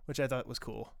 which I thought was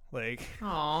cool. Like,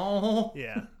 Oh.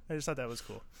 yeah, I just thought that was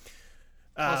cool.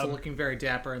 Also looking very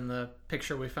dapper in the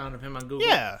picture we found of him on Google.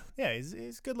 Yeah, he's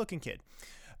a good-looking kid.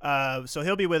 So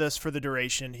he'll be with us for the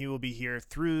duration. He will be here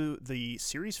through the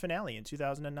series finale in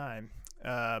 2009.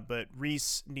 But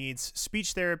Reese needs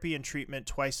speech therapy and treatment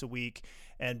twice a week,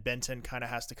 and Benton kind of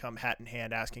has to come hat in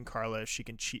hand asking Carla if she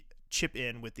can chip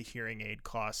in with the hearing aid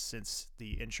costs since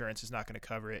the insurance is not going to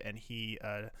cover it, and he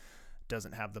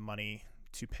doesn't have the money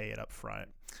to pay it up front.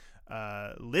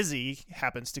 Lizzie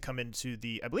happens to come into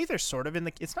I believe they're sort of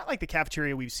it's not like the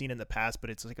cafeteria we've seen in the past, but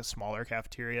it's like a smaller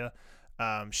cafeteria.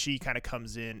 She kind of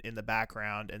comes in the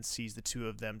background and sees the two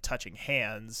of them touching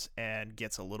hands and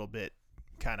gets a little bit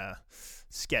kind of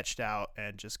sketched out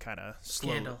and just kind of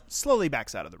slowly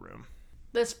backs out of the room.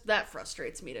 That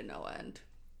frustrates me to no end.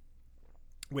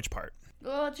 Which part?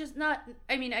 Well, it's just not.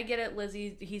 I mean, I get it.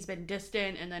 Lizzie, he's been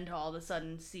distant, and then to all of a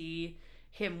sudden see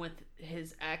him with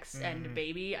his ex and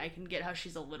baby, I can get how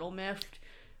she's a little miffed,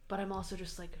 but I'm also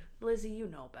just like, Lizzie, you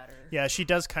know better. Yeah, she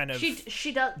does kind of.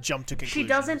 She does jump to conclusions. She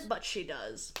doesn't, but she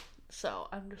does. So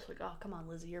I'm just like, oh, come on,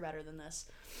 Lizzie, you're better than this.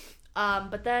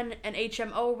 But then an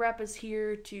HMO rep is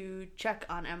here to check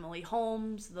on Emily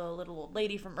Holmes, the little old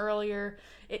lady from earlier.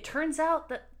 It turns out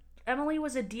that Emily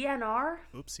was a DNR.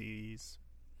 Oopsies.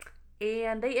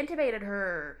 And they intubated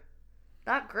her.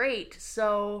 Not great.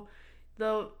 So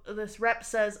this rep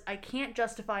says, I can't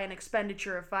justify an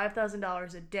expenditure of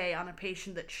 $5,000 a day on a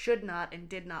patient that should not and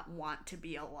did not want to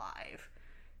be alive.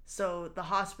 So the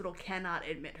hospital cannot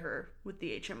admit her with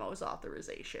the HMO's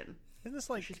authorization. Isn't this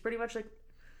like... She's pretty much like...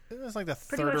 Isn't this like the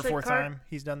third or fourth time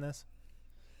he's done this?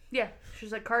 Yeah.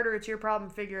 She's like, Carter, it's your problem.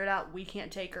 Figure it out. We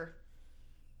can't take her.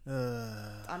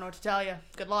 I don't know what to tell you.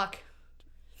 Good luck.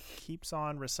 Keeps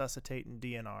on resuscitating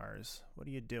DNRs. What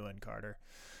are you doing, Carter?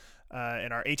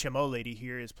 And our HMO lady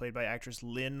here is played by actress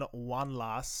Lynn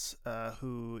Wanlas,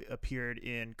 who appeared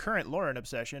in current Lauren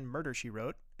obsession, Murder, She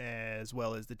Wrote, as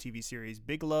well as the TV series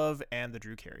Big Love and The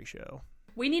Drew Carey Show.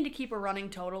 We need to keep a running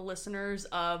total, listeners,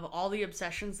 of all the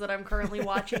obsessions that I'm currently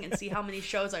watching and see how many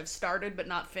shows I've started but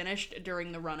not finished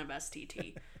during the run of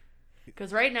STT.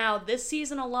 Because right now, this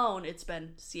season alone, it's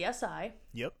been CSI.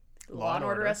 Yep. Law and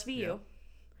Order SVU. Yep.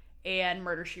 And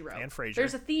Murder, She Wrote. And Frasier.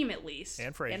 There's a theme, at least.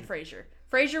 And Frasier.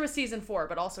 Frasier was season 4,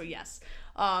 but also yes.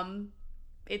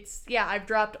 I've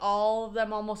dropped all of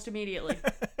them almost immediately.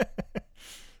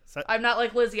 I'm not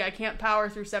like Lizzie. I can't power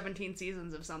through 17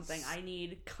 seasons of something. I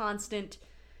need constant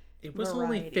It was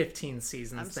variety. only 15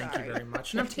 seasons, thank you very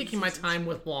much. And I'm taking my seasons. time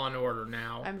with Law and Order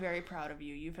now. I'm very proud of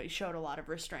you. You've showed a lot of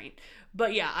restraint.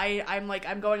 But yeah,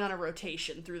 I'm going on a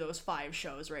rotation through those 5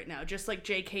 shows right now. Just like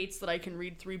Jake hates that I can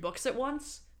read 3 books at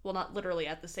once. Well, not literally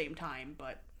at the same time,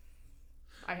 but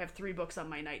I have 3 books on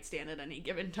my nightstand at any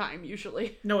given time,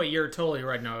 usually. No, wait, you're totally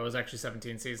right. No, it was actually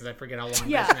 17 seasons. I forget how long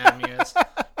Yeah. Grey's Anatomy is.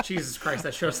 Jesus Christ,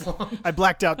 that show's long. I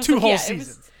blacked out 2 whole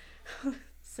seasons.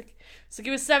 It's like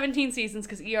it was 17 seasons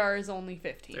because ER is only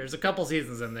 15. There's a couple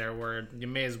seasons in there where you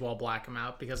may as well black them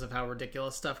out because of how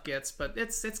ridiculous stuff gets, but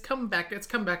it's come back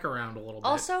around a little bit.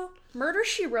 Also, Murder,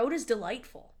 She Wrote is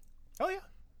delightful. Oh, yeah.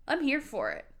 I'm here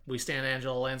for it. We stand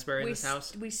Angela Lansbury in this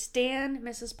house. We stand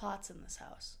Mrs. Potts in this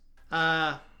house.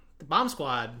 The bomb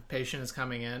squad patient is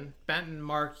coming in. Benton,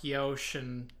 Mark,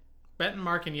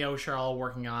 and Yosh are all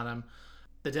working on him.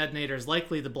 The detonator is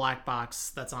likely the black box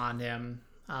that's on him,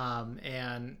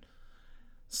 and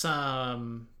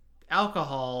some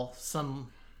alcohol,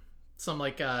 some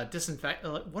disinfect.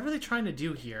 What are they trying to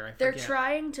do here? I forget.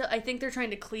 I think they're trying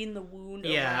to clean the wound.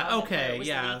 Yeah. around Okay. where it was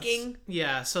Yeah. leaking.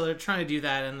 Yeah. So they're trying to do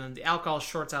that, and then the alcohol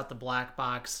shorts out the black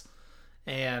box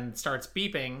and starts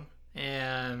beeping.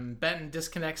 And Benton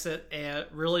disconnects it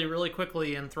really, really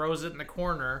quickly and throws it in the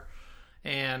corner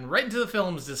and right into the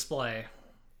film's display,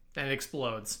 and it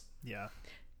explodes. Yeah.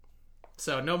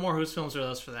 So no more Whose Films Are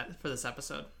Those for this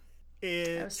episode.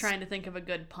 I was trying to think of a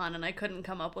good pun and I couldn't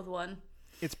come up with one.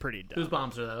 It's pretty dumb. Whose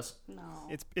bombs are those? No.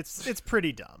 It's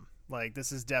pretty dumb. Like,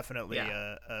 this is definitely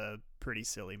a pretty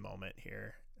silly moment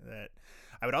here. That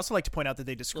I would also like to point out that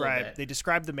they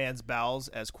describe the man's bowels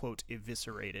as, quote,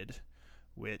 eviscerated,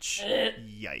 which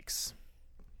yikes.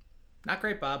 Not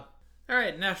great, Bob. All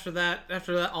right, and after that,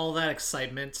 all that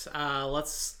excitement,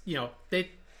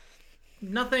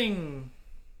 nothing.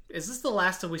 Is this the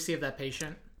last that we see of that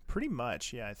patient? Pretty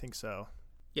much, yeah, I think so.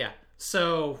 Yeah.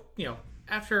 So,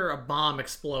 after a bomb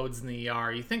explodes in the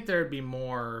ER, you think there'd be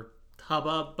more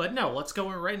hubbub, but no, let's go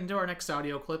right into our next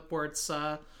audio clip where it's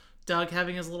Doug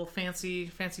having his little fancy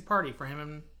party for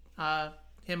him,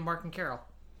 Mark, and Carol.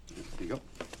 There you go.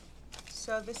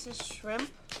 So this is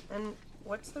shrimp, and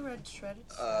what's the red shredded?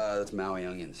 That's Maui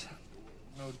onions.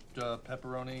 No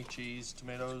pepperoni, cheese,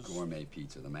 tomatoes. Gourmet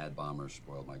pizza. The Mad Bomber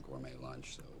spoiled my gourmet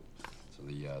lunch, so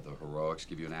the heroics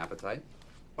give you an appetite?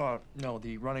 No,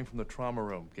 the running from the trauma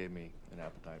room gave me an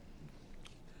appetite.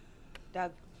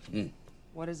 Doug,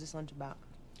 what is this lunch about?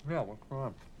 Yeah, what's going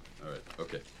on? All right,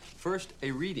 okay. First,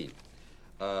 a reading.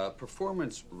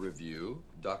 Performance review,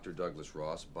 Dr. Douglas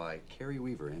Ross by Carrie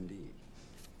Weaver, MD.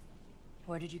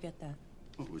 Where did you get that?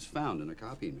 Oh, it was found in a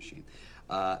copying machine.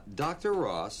 Dr.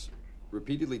 Ross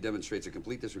repeatedly demonstrates a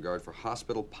complete disregard for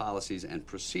hospital policies and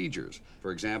procedures.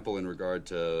 For example, in regard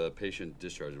to patient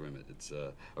discharge. Wait a minute. It's,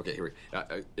 okay, here we go.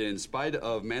 In spite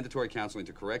of mandatory counseling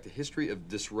to correct a history of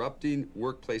disrupting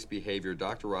workplace behavior,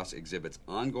 Dr. Ross exhibits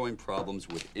ongoing problems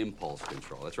with impulse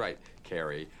control. That's right,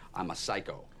 Carrie. I'm a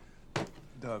psycho.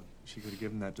 Doug, she could have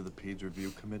given that to the PEDS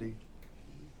review committee.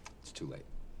 It's too late.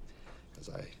 Because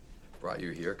I brought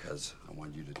you here because I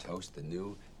wanted you to toast the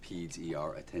new PEDS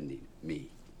ER attending, me.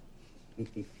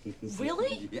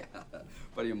 Really? Yeah. A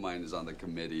buddy of mine is on the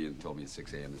committee and told me at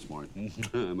 6 a.m. this morning.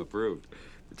 I'm approved.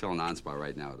 We're telling OnSpa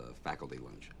right now at a faculty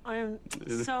lunch. I am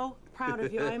so proud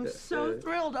of you. I am so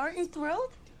thrilled. Aren't you thrilled?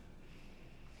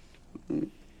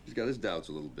 He's got his doubts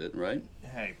a little bit, right?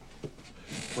 Hey,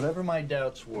 whatever my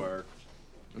doubts were,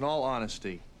 in all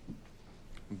honesty,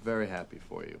 I'm very happy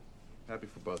for you. Happy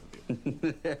for both of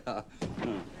you. Yeah.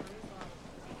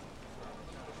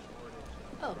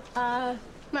 Oh,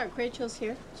 Mark, Rachel's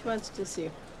here. She wants to see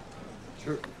you.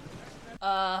 Sure.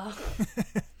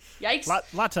 Yikes.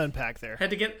 Lot to unpack there. Had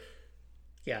to get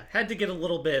a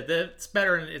little bit. It's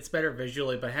better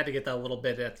visually, but had to get that little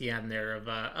bit at the end there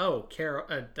of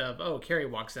Carrie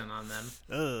walks in on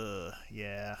them.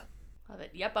 Yeah. Love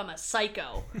it. Yep, I'm a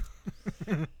psycho.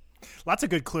 Lots of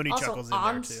good Clooney Also, chuckles in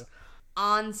there too.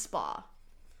 OnSpa.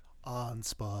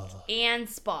 OnSpa. And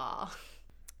Spa.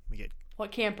 We get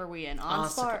What camp are we in?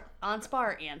 OnSpa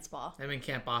or AnSpa? I'm in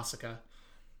Camp Asuka.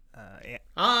 yeah.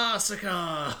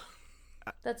 Asuka.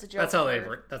 That's a joke.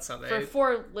 That's how they. For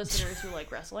 4 listeners who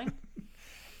like wrestling.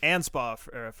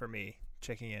 AnSpa for me.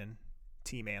 Checking in.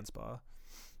 Team AnSpa.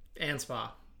 AnSpa.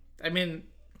 I mean,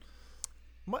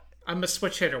 What? I'm a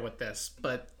switch hitter with this,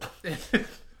 but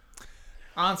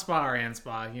OnSpa or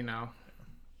AnSpa, you know.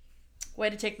 Way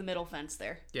to take the middle fence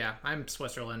there. Yeah, I'm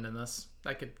Switzerland in this.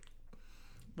 I could,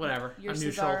 whatever. You're I'm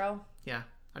neutral. Cesaro. Yeah,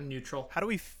 I'm neutral. How do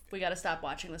we We gotta stop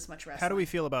watching this much wrestling. How do we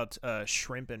feel about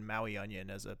shrimp and Maui onion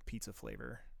as a pizza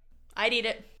flavor? I'd eat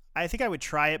it. I think I would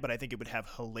try it, but I think it would have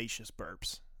hellacious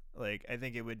burps. Like, I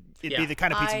think it'd Yeah. be the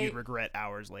kind of pizza you'd regret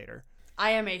hours later.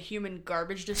 I am a human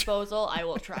garbage disposal. I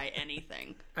will try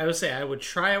anything. I would say I would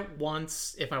try it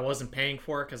once if I wasn't paying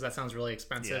for it, because that sounds really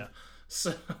expensive. Yeah.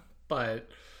 So, but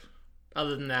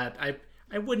other than that,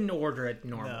 I wouldn't order it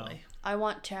normally. I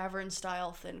want tavern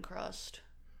style thin crust.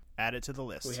 Add it to the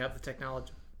list. We have the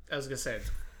technology. I was gonna say,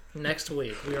 next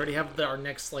week we already have our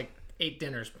next 8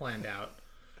 dinners planned out,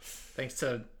 thanks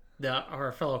to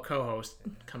our fellow co-host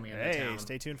coming into town.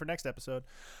 Stay tuned for next episode.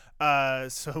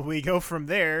 So we go from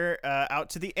there out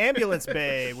to the ambulance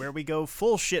bay, where we go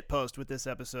full shitpost with this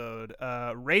episode.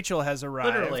 Rachel has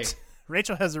arrived. Literally.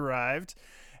 Rachel has arrived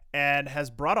and has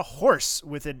brought a horse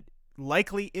with a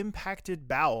likely impacted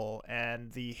bowel,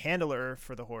 and the handler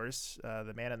for the horse,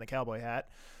 the man in the cowboy hat,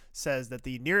 says that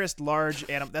the nearest large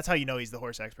animal... That's how you know he's the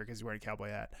horse expert, because he's wearing a cowboy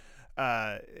hat.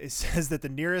 It says that the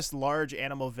nearest large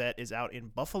animal vet is out in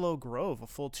Buffalo Grove, a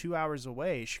full 2 hours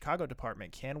away. Chicago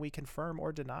department, can we confirm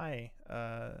or deny?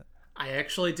 I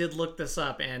actually did look this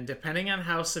up, and depending on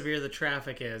how severe the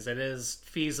traffic is, it is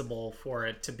feasible for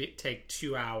it to take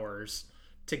 2 hours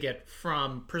to get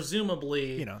from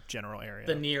presumably general area,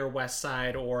 the near west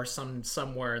side, or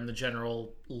somewhere in the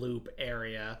general loop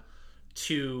area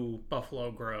to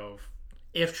Buffalo Grove,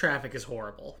 if traffic is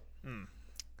horrible.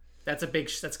 That's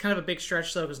kind of a big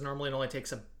stretch though, because normally it only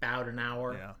takes about an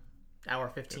hour, hour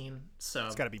 15. So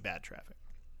it's got to be bad traffic.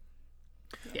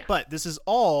 Yeah. But this is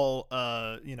all,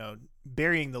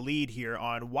 burying the lead here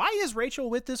on why is Rachel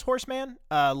with this horseman?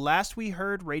 Last we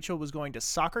heard, Rachel was going to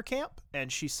soccer camp,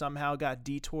 and she somehow got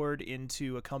detoured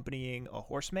into accompanying a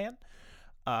horseman.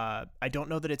 I don't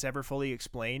know that it's ever fully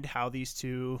explained how these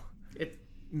two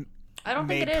I don't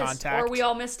think it is, contact. or we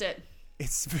all missed it.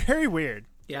 It's very weird.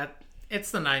 Yeah,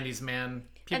 it's the 90s, man.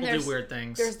 People do weird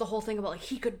things. There's the whole thing about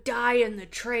he could die in the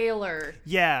trailer.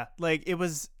 Yeah, it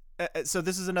was... so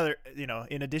this is another,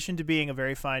 in addition to being a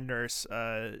very fine nurse,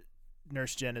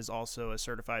 Nurse Jen is also a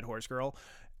certified horse girl,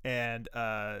 and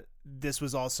this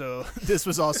was also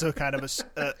kind of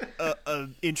a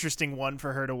interesting one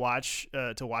for her to watch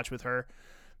with her,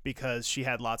 because she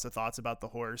had lots of thoughts about the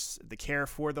horse, the care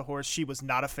for the horse. She was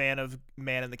not a fan of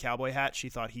Man in the Cowboy Hat. She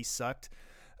thought he sucked,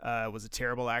 was a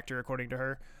terrible actor, according to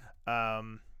her.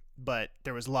 But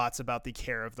there was lots about the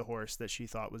care of the horse that she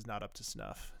thought was not up to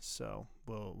snuff. So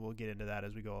we'll get into that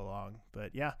as we go along.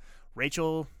 But yeah,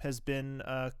 Rachel has been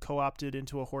co-opted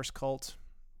into a horse cult.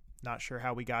 Not sure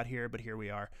how we got here, but here we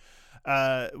are.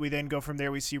 We then go from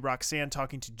there. We see Roxanne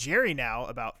talking to Jerry now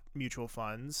about mutual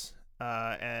funds.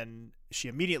 And she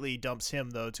immediately dumps him,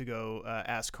 though, to go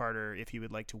ask Carter if he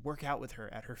would like to work out with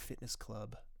her at her fitness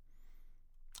club,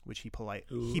 which he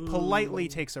politely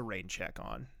takes a rain check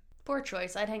on. Poor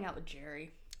choice. I'd hang out with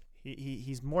Jerry.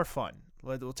 He's more fun.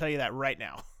 We'll tell you that right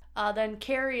now. Then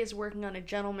Carrie is working on a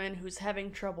gentleman who's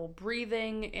having trouble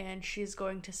breathing, and she's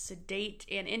going to sedate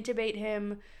and intubate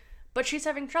him, but she's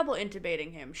having trouble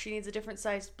intubating him. She needs a different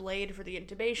sized blade for the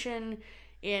intubation,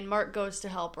 and Mark goes to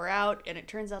help her out, and it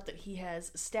turns out that he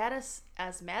has status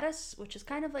asthmatis, which is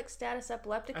kind of like status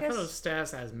epilepticus. I thought it was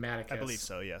status asthmaticus. I believe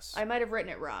so, yes. I might have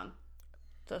written it wrong.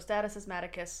 So status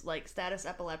asthmaticus, like status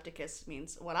epilepticus,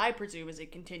 means what I presume is a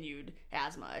continued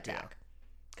asthma attack.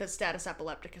 Because status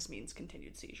epilepticus means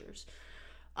continued seizures.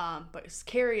 But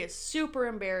Carrie is super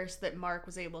embarrassed that Mark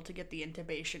was able to get the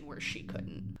intubation where she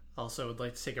couldn't. Also, would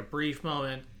like to take a brief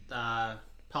moment.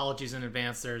 Apologies in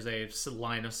advance. There's a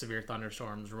line of severe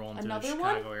thunderstorms rolling through the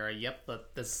Chicago area. Yep,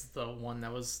 but this is the one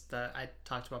that I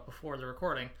talked about before the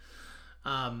recording.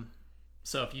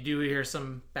 So if you do hear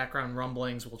some background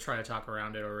rumblings, we'll try to talk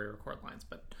around it or re-record lines.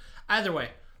 But either way,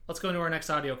 let's go into our next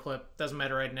audio clip. Doesn't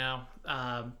matter right now.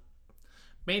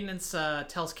 Maintenance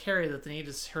tells Carrie that they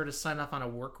need her to sign off on a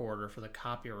work order for the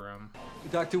copy room.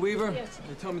 Dr. Weaver? Yes.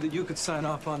 They told me that you could sign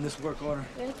off on this work order.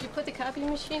 Did you put the copy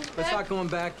machine back? It's not going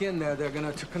back in there. They're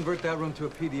going to convert that room to a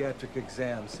pediatric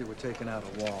exam. See, we're taking out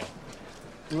a wall.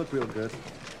 You look real good.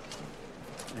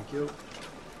 Thank you.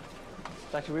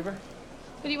 Dr. Weaver?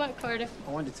 What do you want, Carter?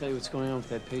 I wanted to tell you what's going on with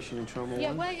that patient in trauma 1.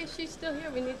 Yeah, why is she still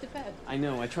here? We need the bed. I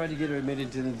know. I tried to get her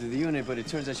admitted to the unit, but it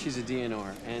turns out she's a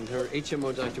DNR. And her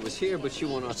HMO doctor was here, but she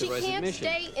won't authorize admission. She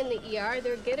can't stay in the ER.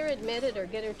 Either get her admitted or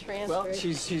get her transferred. Well,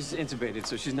 she's intubated,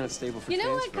 so she's not stable for transfer.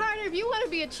 You know transfer. what, Carter? If you want to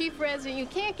be a chief resident, you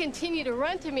can't continue to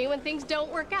run to me when things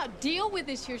don't work out. Deal with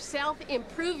this yourself.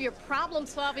 Improve your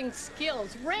problem-solving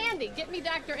skills. Randy, get me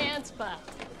Dr. Anspa.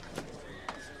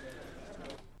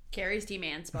 Carrie's Team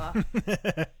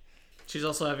Anspa. She's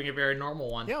also having a very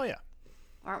normal one. Yeah.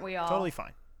 Aren't we all? Totally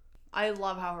fine. I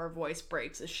love how her voice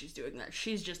breaks as she's doing that.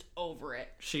 She's just over it.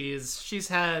 She's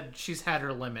had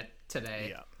her limit today.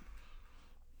 Yeah.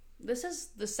 This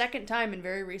is the second time in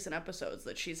very recent episodes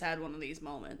that she's had one of these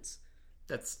moments.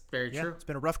 That's very true. It's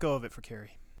been a rough go of it for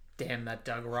Carrie. Damn that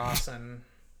Doug Ross and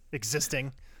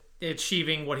existing,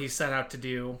 achieving what he set out to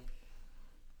do.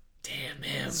 Damn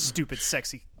him. Stupid,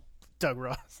 sexy Doug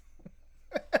Ross.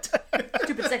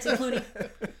 Stupid, sexy Clooney.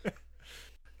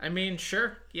 I mean,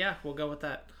 sure. Yeah, we'll go with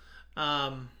that.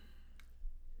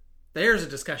 There's a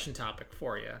discussion topic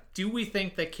for you. Do we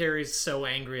think that Carrie's so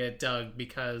angry at Doug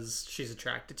because she's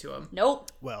attracted to him?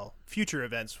 Nope. Well, future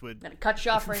events would... Gonna cut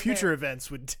you off right future there. events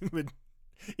would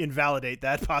invalidate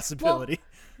that possibility. Well,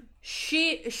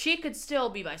 she could still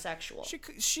be bisexual.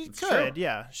 She could,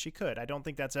 yeah, she could. I don't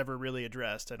think that's ever really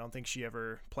addressed. I don't think she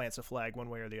ever plants a flag one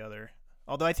way or the other.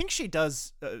 Although I think she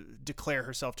does declare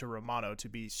herself to Romano to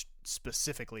be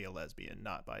specifically a lesbian,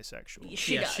 not bisexual.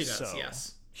 She does. She does, so,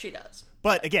 yes. She does.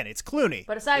 But again, it's Clooney.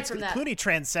 But aside from that... Clooney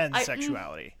transcends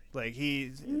sexuality. Like,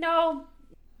 No.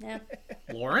 Yeah.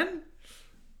 Lauren?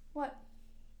 What?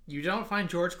 You don't find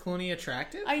George Clooney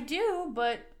attractive? I do,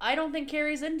 but I don't think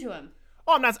Carrie's into him.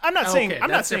 Oh, I'm not saying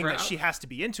different. that she has to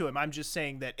be into him. I'm just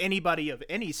saying that anybody of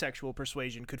any sexual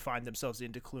persuasion could find themselves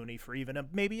into Clooney for even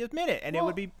maybe a minute, and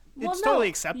it's totally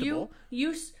acceptable.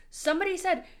 Somebody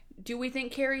said, "Do we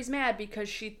think Carrie's mad because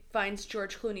she finds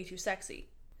George Clooney too sexy?"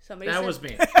 That was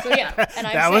me. So yeah, and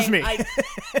that was me.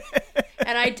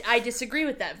 I disagree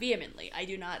with that vehemently. I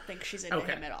do not think she's into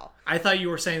him at all. I thought you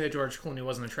were saying that George Clooney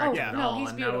wasn't attractive at all, he's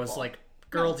and beautiful. I was like,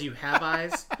 "Girl, do you have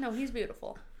eyes?" No, he's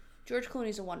beautiful. George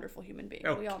Clooney's a wonderful human being.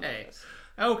 Okay. We all know this.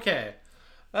 Okay.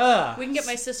 We can get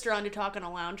my sister on to talk on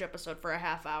a lounge episode for a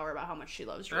half hour about how much she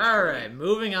loves George All Clooney. right,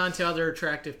 moving on to other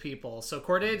attractive people. So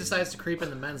Corday decides to creep in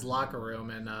the men's locker room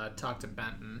and talk to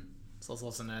Benton. So let's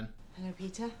listen in. Hello,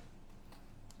 Peter.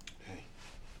 Hey.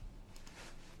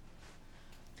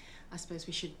 I suppose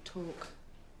we should talk.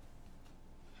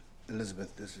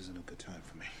 Elizabeth, this isn't a good time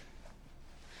for me.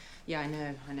 Yeah, I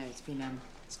know.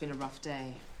 It's been a rough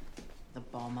day. The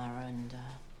bomber and,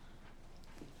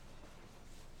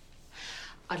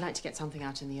 I'd like to get something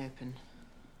out in the open.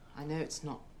 I know it's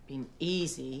not been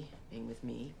easy being with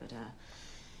me, but,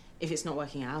 If it's not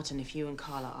working out and if you and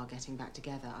Carla are getting back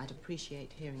together, I'd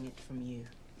appreciate hearing it from you.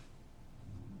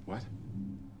 What?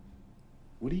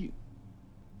 What do you...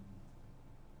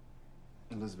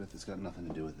 Elizabeth, it's got nothing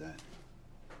to do with that.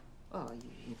 Well,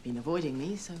 you've been avoiding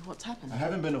me, so what's happened? I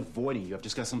haven't been avoiding you. I've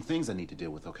just got some things I need to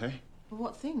deal with, okay? Well,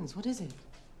 what things? What is it?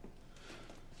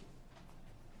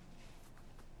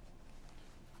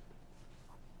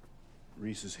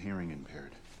 Reese is hearing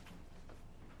impaired.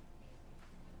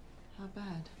 How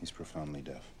bad? He's profoundly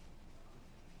deaf.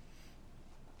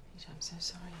 Peter, I'm so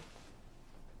sorry.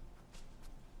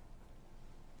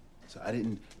 So I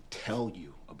didn't tell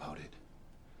you about it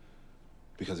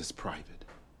because it's private.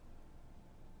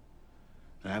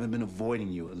 And I haven't been avoiding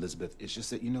you, Elizabeth. It's just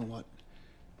that, you know what?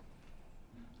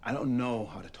 I don't know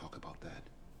how to talk about that.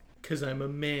 Because I'm a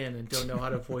man and don't know how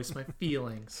to voice my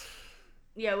feelings.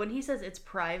 Yeah, when he says it's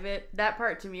private, that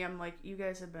part to me, I'm like, you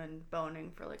guys have been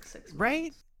boning for like 6 months.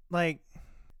 Right? Like,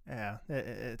 yeah,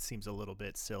 it seems a little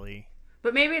bit silly.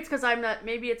 But maybe it's because I'm not.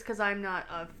 Maybe it's because I'm not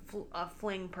a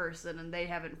fling person, and they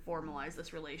haven't formalized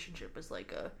this relationship as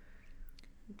like a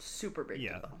super big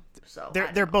deal. So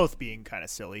they're both being kind of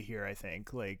silly here. I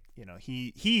think, like, you know,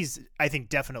 he's I think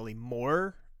definitely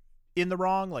more in the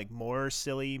wrong, like more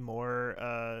silly,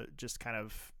 more just kind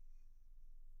of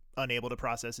unable to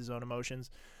process his own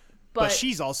emotions. But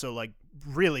she's also like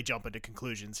really jumping to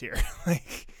conclusions here.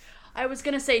 Like, I was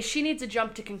gonna say she needs to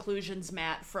jump to conclusions,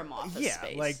 Matt, from Office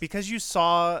Space. Like, because you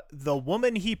saw the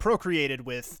woman he procreated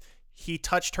with, he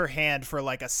touched her hand for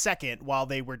like a second while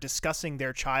they were discussing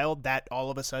their child. That all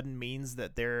of a sudden means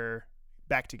that they're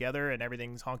back together and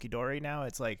everything's honky-dory now.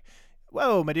 It's like,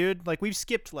 whoa, my dude, like we've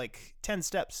skipped like 10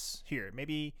 steps here.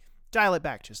 Maybe dial it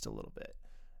back just a little bit.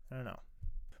 I don't know.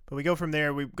 But we go from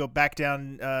there. We go back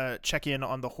down, check in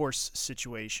on the horse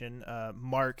situation.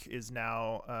 Mark is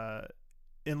now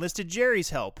enlisted Jerry's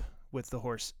help with the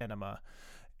horse enema.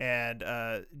 And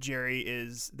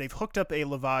they've hooked up a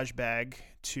lavage bag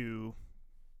to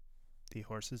the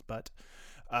horse's butt.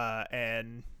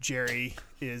 And Jerry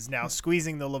is now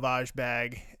squeezing the lavage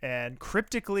bag and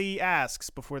cryptically asks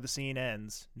before the scene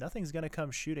ends, "Nothing's going to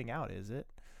come shooting out, is it?"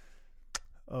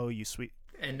 Oh, you sweet...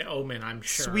 An omen, I'm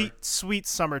sure. Sweet, sweet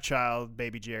summer child,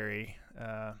 baby Jerry.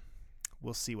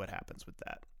 We'll see what happens with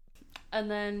that. And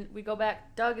then we go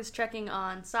back. Doug is checking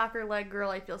on soccer leg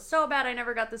girl. I feel so bad I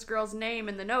never got this girl's name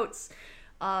in the notes.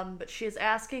 But she is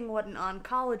asking what an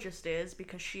oncologist is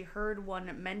because she heard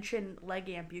one mention leg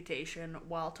amputation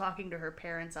while talking to her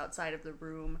parents outside of the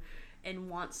room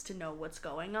and wants to know what's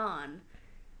going on.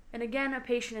 And again, a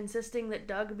patient insisting that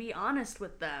Doug be honest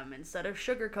with them instead of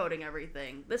sugarcoating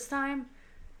everything. This time,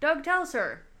 Doug tells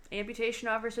her amputation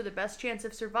offers her the best chance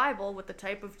of survival with the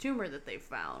type of tumor that they've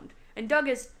found. And Doug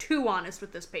is too honest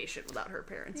with this patient without her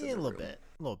parents in the room. A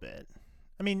little bit.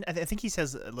 I mean, I think he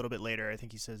says a little bit later, I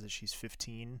think he says that she's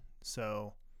 15.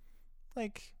 So,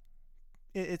 like,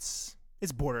 it's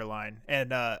borderline.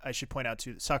 And I should point out,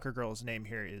 too, the soccer girl's name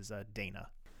here is Dana.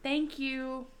 Thank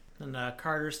you. And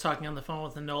Carter's talking on the phone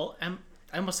with Enola.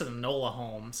 I almost said Enola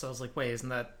Holmes. So I was like, wait, isn't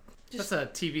that... That's a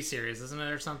TV series, isn't it,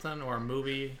 or something? Or a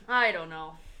movie? I don't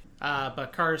know.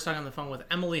 But Carter's talking on the phone with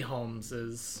Emily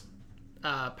Holmes's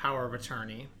power of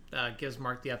attorney. Gives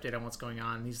Mark the update on what's going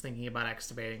on. He's thinking about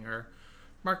extubating her.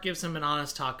 Mark gives him an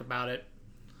honest talk about it.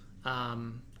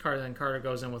 Carter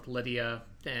goes in with Lydia,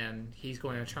 and he's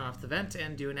going to turn off the vent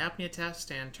and do an apnea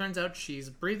test, and turns out she's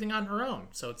breathing on her own,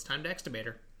 so it's time to extubate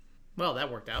her. Well,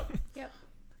 that worked out. Yep.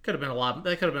 That could have been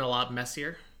a lot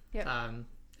messier. Yep.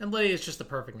 And Lydia's just the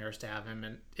perfect nurse to have him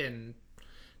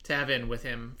in with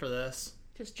him for this.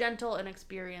 Just gentle and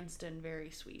experienced and very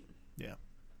sweet. Yeah.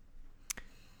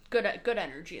 Good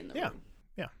energy in the room.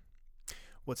 Yeah.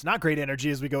 What's not great energy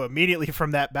is we go immediately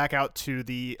from that back out to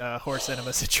the horse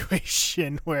enema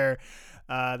situation where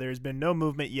there's been no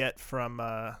movement yet from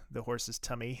the horse's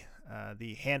tummy.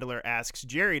 The handler asks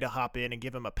Jerry to hop in and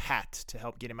give him a pat to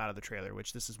help get him out of the trailer,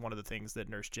 which this is one of the things that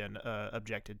Nurse Jen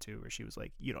objected to, where she was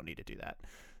like, you don't need to do that.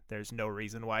 There's no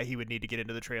reason why he would need to get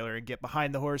into the trailer and get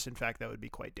behind the horse. In fact, that would be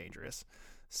quite dangerous.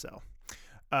 So,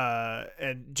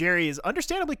 and Jerry is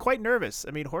understandably quite nervous.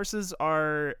 I mean, horses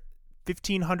are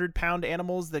 1,500-pound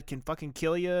animals that can fucking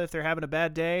kill you if they're having a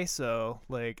bad day. So,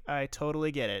 like, I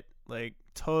totally get it. Like,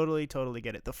 totally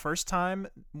get it.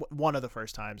 One of the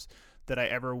first times that I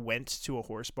ever went to a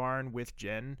horse barn with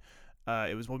Jen,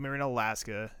 it was when we were in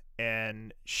Alaska,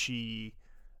 and she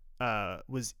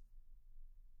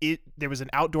there was an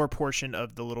outdoor portion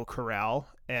of the little corral,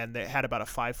 and they had about a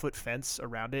 5-foot fence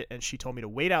around it, and she told me to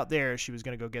wait out there. She was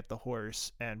going to go get the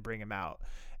horse and bring him out.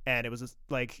 And it was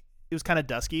kind of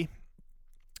dusky.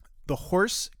 the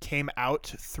horse came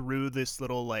out through this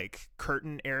little like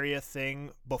curtain area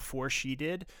thing before she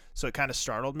did, so it kind of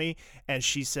startled me. And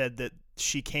she said that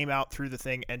she came out through the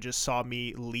thing and just saw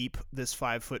me leap this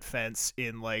 5-foot fence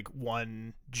in like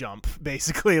one jump,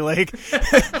 basically. Like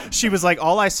she was like,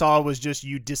 all I saw was just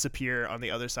you disappear on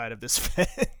the other side of this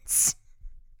fence.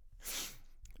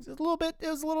 It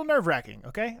was a little nerve-wracking.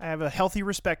 Okay, I have a healthy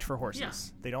respect for horses.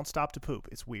 Yeah. They don't stop to poop.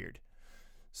 It's weird.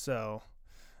 So,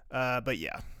 but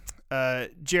yeah.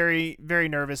 Jerry, very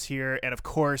nervous here, and of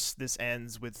course this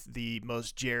ends with the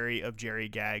most Jerry of Jerry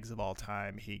gags of all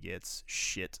time. He gets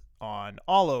shit on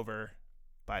all over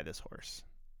by this horse.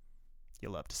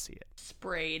 You'll love to see it.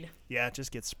 Sprayed. Yeah, it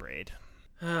just gets sprayed.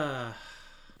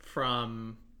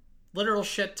 From literal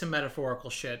shit to metaphorical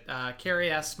shit. Carrie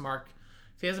asks Mark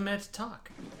if he has a minute to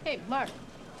talk. Hey, Mark.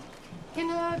 Can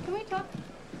we talk?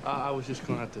 I was just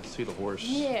going out to see the horse.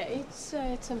 Yeah,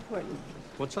 it's important.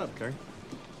 What's up, Carrie?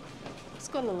 Let's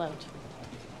go to lunch.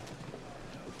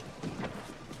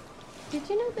 Did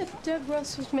you know that Doug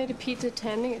Ross was made a pizza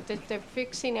attendant, that they're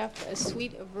fixing up a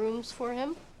suite of rooms for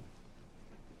him?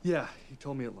 Yeah, he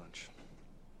told me at lunch.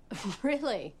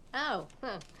 Really? Oh,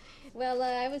 huh. Well,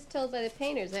 I was told by the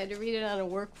painters I had to read it on a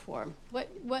work form.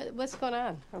 What's going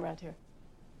on around here?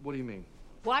 What do you mean?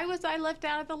 Why was I left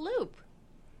out of the loop?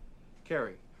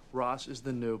 Carrie, Ross is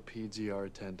the new PDR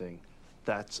attending.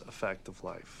 That's a fact of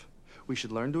life. We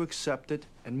should learn to accept it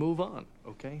and move on,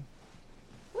 okay?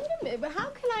 Wait a minute, but how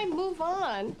can I move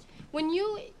on when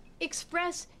you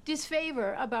express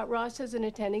disfavor about Ross as an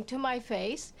attending to my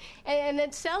face and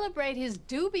then celebrate his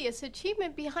dubious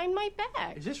achievement behind my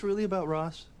back? Is this really about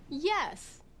Ross?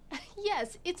 Yes.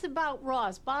 Yes, it's about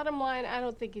Ross. Bottom line, I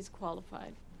don't think he's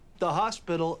qualified. The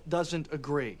hospital doesn't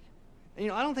agree.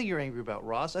 And, I don't think you're angry about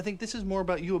Ross. I think this is more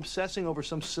about you obsessing over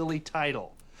some silly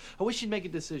title. I wish you'd make a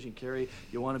decision, Carrie.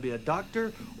 You want to be a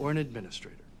doctor or an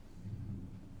administrator?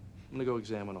 I'm going to go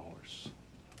examine a horse.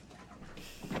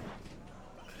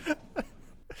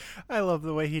 I love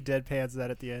the way he deadpans that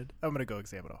at the end. I'm going to go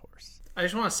examine a horse. I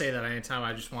just want to say that anytime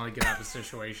I just want to get out of the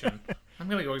situation, I'm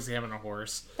going to go examine a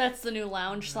horse. That's the new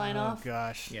lounge sign-off. Oh,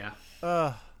 gosh.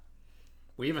 Yeah.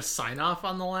 We have a sign-off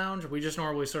on the lounge. We just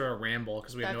normally sort of ramble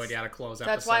because we have no idea how to close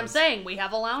episodes. That's why I'm saying we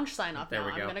have a lounge sign-off now. There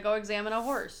we go. I'm going to go examine a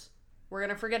horse. We're going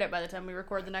to forget it by the time we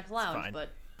record the next lounge, but...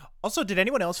 Also, did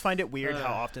anyone else find it weird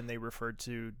how often they referred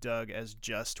to Doug as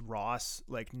just Ross?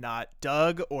 Like, not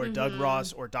Doug or Doug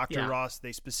Ross or Dr. Ross.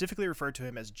 They specifically referred to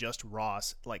him as just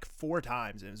Ross, like 4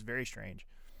 times. It was very strange.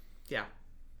 Yeah.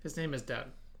 His name is Doug.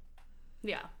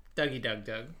 Yeah. Dougie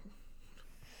Doug.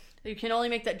 You can only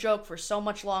make that joke for so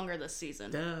much longer this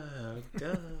season. Dougie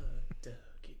Doug.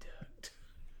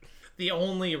 The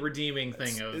only redeeming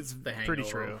thing of the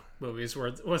Hangover movies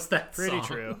was that pretty song.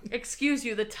 True. Excuse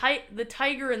you, the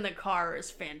tiger in the car is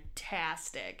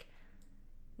fantastic.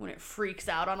 When it freaks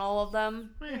out on all of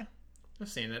them. Yeah, I've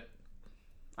seen it.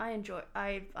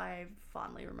 I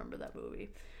fondly remember that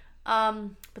movie.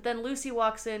 But then Lucy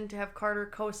walks in to have Carter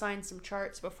co-sign some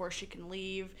charts before she can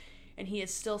leave, and he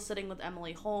is still sitting with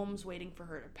Emily Holmes waiting for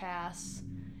her to pass.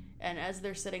 And as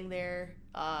they're sitting there,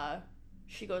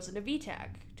 she goes into VTAC,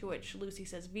 to which Lucy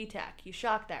says, VTAC, you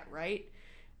shocked that, right?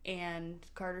 And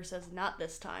Carter says, not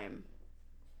this time.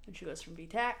 And she goes from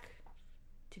VTAC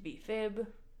to VFib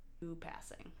to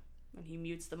passing. And he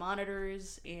mutes the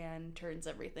monitors and turns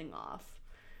everything off.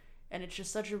 And it's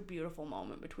just such a beautiful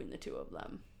moment between the two of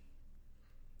them.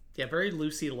 Yeah, very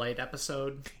Lucy light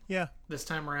episode. Yeah. This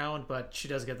time around, but she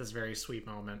does get this very sweet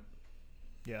moment.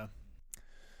 Yeah.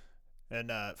 And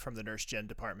from the Nurse Jen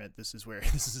department, this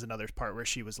is another part where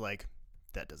she was like,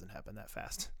 that doesn't happen that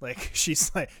fast. Like she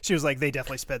was like, they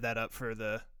definitely sped that up for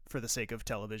the sake of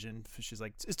television. She's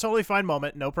like, it's a totally fine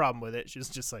moment, no problem with it. She's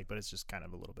just like, but it's just kind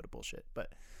of a little bit of bullshit,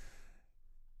 but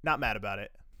not mad about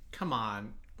it. Come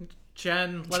on,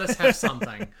 Jen, let us have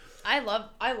something. I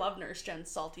love Nurse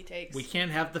Jen's salty takes. We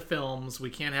can't have the films, we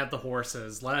can't have the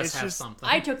horses. Let us have something.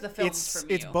 I took the films from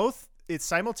you. It's both. It's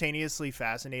simultaneously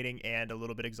fascinating and a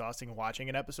little bit exhausting watching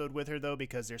an episode with her, though,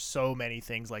 because there's so many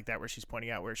things like that where she's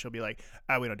pointing out where she'll be like,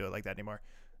 we don't do it like that anymore.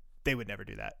 They would never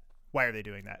do that. Why are they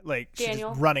doing that? Like, she's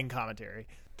just running commentary.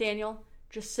 Daniel,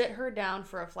 just sit her down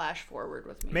for a flash forward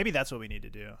with me. Maybe that's what we need to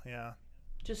do. Yeah.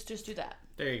 Just do that.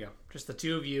 There you go. Just the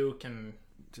two of you can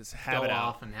just have go it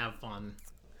off and have fun.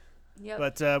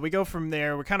 Yep. But we go from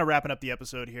there. We're kind of wrapping up the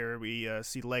episode here. We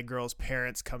see Leg Girl's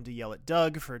parents come to yell at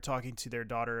Doug for talking to their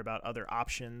daughter about other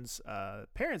options.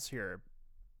 Parents here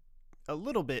a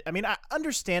little bit,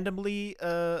 understandably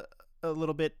a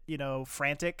little bit,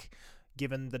 frantic.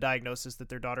 given the diagnosis that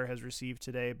their daughter has received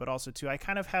today. But also, too, I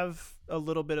kind of have a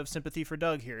little bit of sympathy for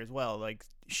Doug here as well. Like,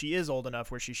 she is old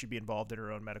enough where she should be involved in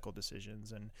her own medical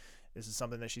decisions, and this is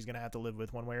something that she's going to have to live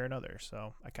with one way or another.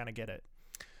 So I kind of get it.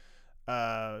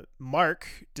 Mark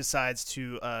decides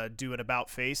to do an about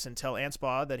face and tell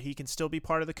Anspaugh that he can still be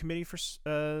part of the committee for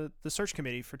the search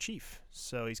committee for Chief.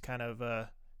 So he's kind of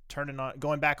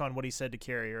going back on what he said to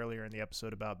Carrie earlier in the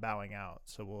episode about bowing out.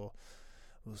 So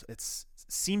it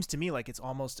seems to me like it's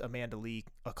almost Amanda Lee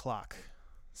o'clock.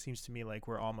 Seems to me like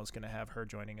we're almost going to have her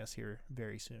joining us here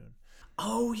very soon.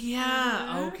 Oh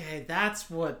yeah, okay, that's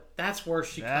where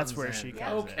she comes in. She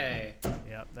comes okay. in.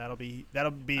 Yep, that'll be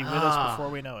with us before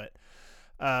we know it.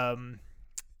 And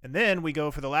then we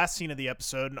go for the last scene of the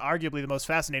episode, and arguably the most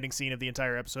fascinating scene of the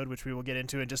entire episode, which we will get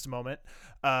into in just a moment.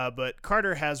 But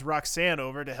Carter has Roxanne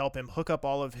over to help him hook up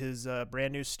all of his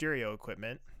brand new stereo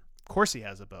equipment. Of course he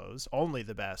has a Bose, only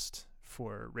the best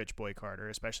for rich boy Carter,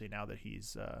 especially now that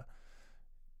he's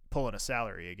pulling a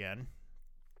salary again.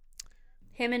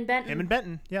 Him and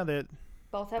Benton. Yeah, the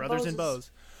both have brothers in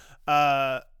Boses.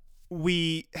 Bose.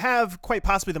 We have quite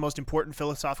possibly the most important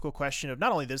philosophical question of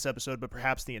not only this episode, but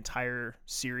perhaps the entire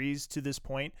series to this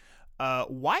point.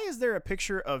 Why is there a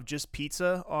picture of just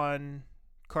pizza on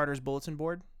Carter's bulletin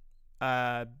board?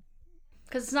 Because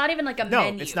it's not even like a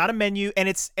menu. No, it's not a menu, and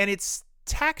it's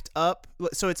tacked up.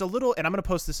 So it's a little, and I'm going to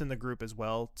post this in the group as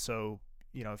well. So,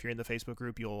 if you're in the Facebook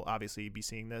group, you'll obviously be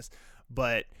seeing this.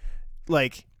 But,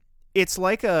 it's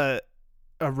like a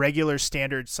regular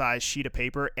standard size sheet of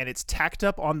paper, and it's tacked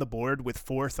up on the board with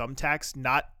 4 thumbtacks,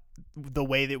 not the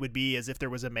way that would be as if there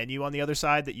was a menu on the other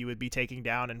side that you would be taking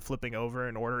down and flipping over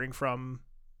and ordering from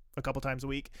a couple times a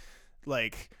week.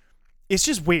 It's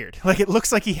just weird. It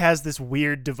looks like he has this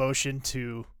weird devotion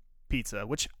to pizza,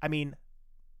 which, I mean,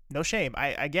 no shame.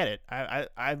 I get it.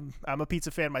 I'm a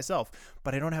pizza fan myself,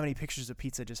 but I don't have any pictures of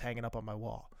pizza just hanging up on my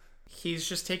wall. He's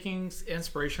just taking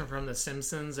inspiration from The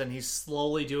Simpsons, and he's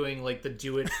slowly doing the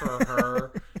do it for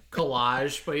her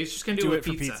collage, but he's just gonna do it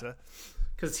with pizza.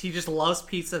 Because he just loves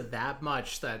pizza that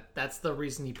much that's the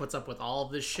reason he puts up with all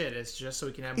of this shit. It's just so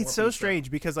he can have more pizza. It's so pizza.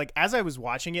 strange because as I was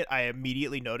watching it, I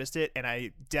immediately noticed it, and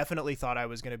I definitely thought I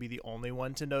was going to be the only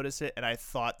one to notice it, and I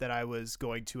thought that I was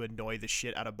going to annoy the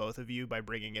shit out of both of you by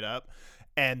bringing it up.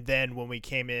 And then when we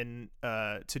came in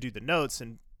to do the notes,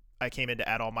 and I came in to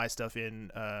add all my stuff in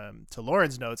to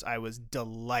Lauren's notes, I was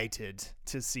delighted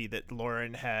to see that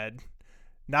Lauren had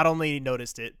not only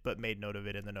noticed it, but made note of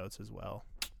it in the notes as well.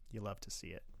 You love to see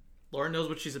it. Lauren knows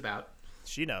what she's about.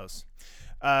 She knows.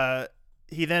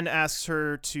 He then asks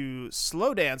her to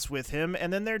slow dance with him,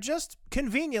 and then there just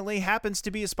conveniently happens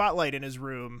to be a spotlight in his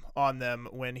room on them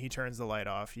when he turns the light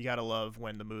off. You gotta love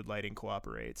when the mood lighting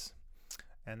cooperates.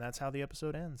 And that's how the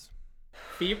episode ends.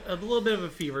 A little bit of a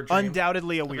fever dream.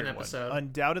 Undoubtedly a weird episode. one.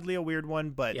 Undoubtedly a weird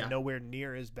one, but nowhere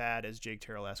near as bad as Jake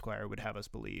Terrell Esquire would have us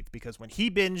believe. Because when he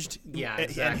binged,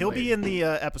 exactly. And he'll be in the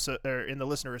episode or in the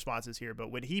listener responses here, but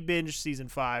when he binged season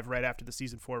 5 right after the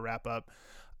season 4 wrap up,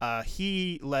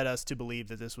 he led us to believe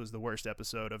that this was the worst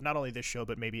episode of not only this show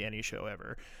but maybe any show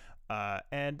ever.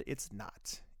 And it's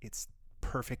not. It's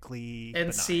perfectly and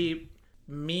benign. See,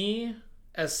 me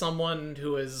as someone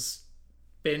who has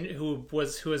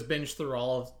binged through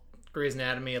all of Grey's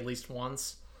Anatomy at least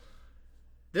once,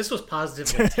 this was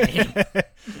positively tame.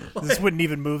 This wouldn't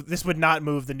even move. This would not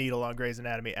move the needle on Grey's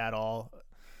Anatomy at all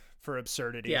for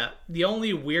absurdity. Yeah, the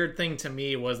only weird thing to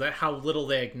me was that how little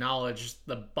they acknowledged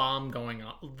the bomb going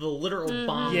off, the literal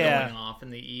bomb going off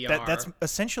in the ER. That's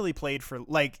essentially played for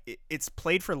it's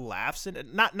played for laughs,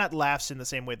 and not laughs in the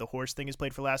same way the horse thing is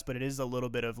played for laughs, but it is a little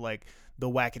bit of the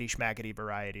wackety schmackety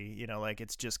variety.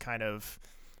 It's just kind of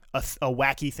a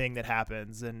wacky thing that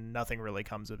happens and nothing really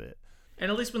comes of it. And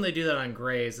at least when they do that on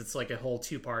Grey's, it's like a whole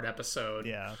 2-part episode.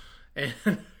 Yeah, and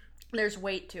there's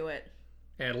weight to it.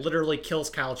 And it literally kills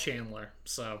Kyle Chandler,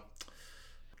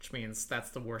 which means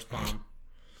that's the worst bomb.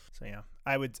 So yeah,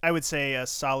 I would say a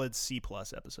solid C+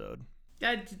 episode.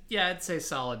 Yeah, I'd say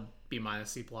solid B-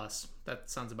 C+. That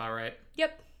sounds about right.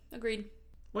 Yep, agreed.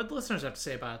 What do listeners have to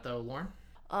say about it, though, Lauren?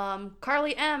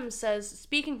 Carly M says,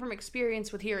 speaking from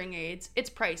experience with hearing aids,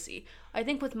 it's pricey. I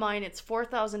think with mine it's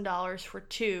 $4,000 for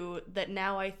 2 that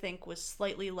now I think was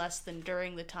slightly less than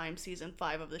during the time season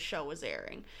 5 of the show was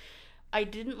airing. I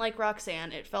didn't like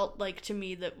Roxanne. It felt like to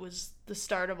me that was the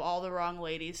start of all the wrong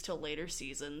ladies till later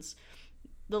seasons.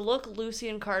 The look Lucy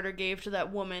and Carter gave to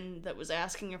that woman that was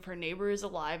asking if her neighbor is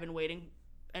alive and waiting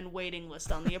list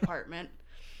on the apartment.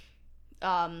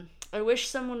 I wish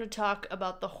someone would talk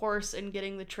about the horse and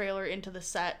getting the trailer into the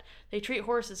set. They treat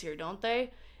horses here, don't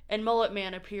they? And Mullet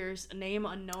Man appears, a name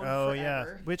unknown Oh, forever. yeah.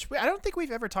 Which I don't think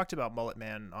we've ever talked about Mullet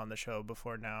Man on the show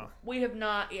before now. We have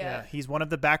not yet. Yeah, he's one of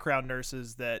the background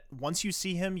nurses that once you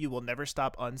see him, you will never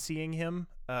stop unseeing him.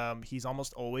 He's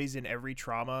almost always in every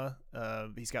trauma.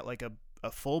 He's got like a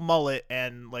full mullet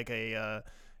and like a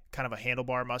kind of a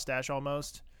handlebar mustache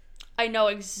almost. I know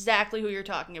exactly who you're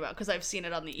talking about because I've seen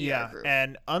it on the ER group.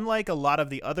 And unlike a lot of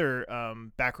the other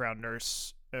background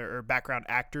nurse or background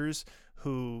actors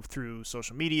who through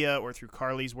social media or through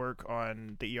Carly's work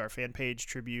on the ER fan page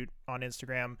Tribute on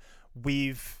Instagram,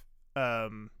 we've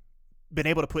been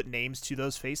able to put names to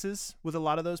those faces with a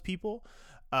lot of those people.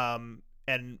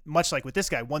 And much like with this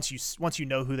guy, once you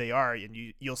know who they are,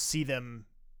 and you'll see them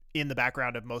in the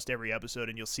background of most every episode,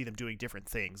 and you'll see them doing different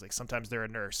things. Like sometimes they're a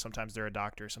nurse, sometimes they're a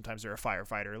doctor, sometimes they're a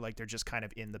firefighter. Like they're just kind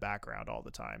of in the background all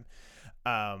the time.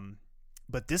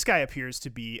 But this guy appears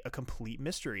to be a complete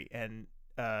mystery. And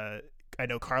I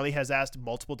know Carly has asked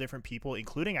multiple different people,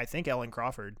 including I think Ellen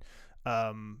Crawford,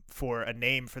 for a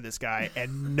name for this guy,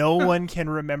 and no one can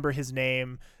remember his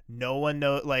name. No one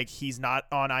knows. Like he's not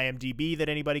on IMDb that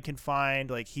anybody can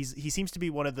find. Like he seems to be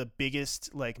one of the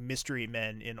biggest like mystery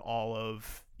men in all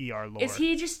of ER lore. Is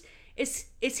he just is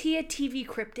he a TV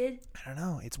cryptid? I don't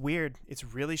know. It's weird. It's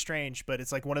really strange, but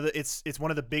it's like one of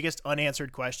the biggest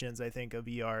unanswered questions I think of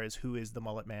ER is who is the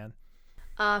Mullet Man.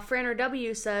 Franner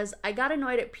W says, I got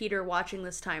annoyed at Peter watching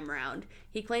this time around.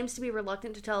 He claims to be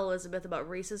reluctant to tell Elizabeth about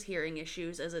Reese's hearing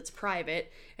issues as it's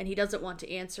private, and he doesn't want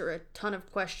to answer a ton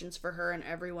of questions for her and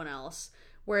everyone else.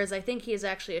 Whereas I think he is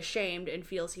actually ashamed and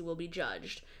feels he will be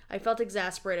judged. I felt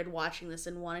exasperated watching this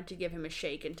and wanted to give him a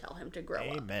shake and tell him to grow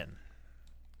up. Amen.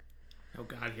 Oh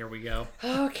God, here we go.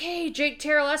 Okay, Jake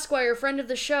Terrell Esquire, friend of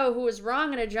the show, who was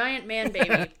wrong and a giant man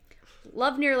baby.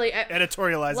 Love nearly every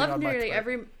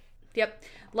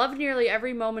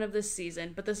moment of this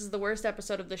season, but this is the worst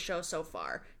episode of the show so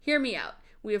far. Hear me out.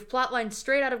 We have plotline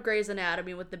straight out of Grey's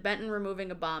Anatomy with the Benton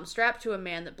removing a bomb strapped to a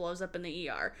man that blows up in the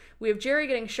ER. We have Jerry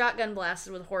getting shotgun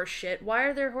blasted with horse shit. Why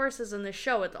are there horses in this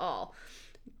show at all?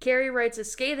 Carrie writes a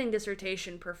scathing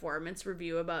dissertation performance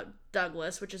review about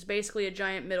Douglas, which is basically a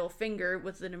giant middle finger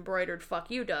with an embroidered "fuck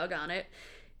you, Doug" on it.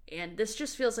 And this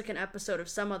just feels like an episode of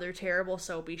some other terrible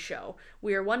soapy show.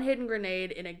 We are one hidden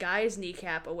grenade in a guy's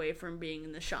kneecap away from being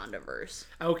in the Shondaverse.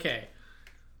 Okay.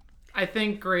 I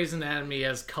think Grey's Anatomy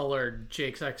has colored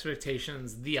Jake's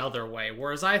expectations the other way.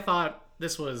 Whereas I thought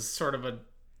this was sort of a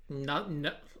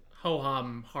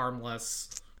ho-hum, harmless,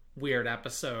 weird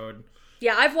episode.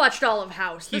 Yeah, I've watched all of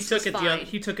House. He took it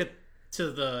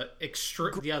to the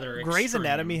other extreme. Grey's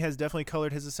Anatomy has definitely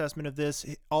colored his assessment of this.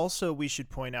 Also, we should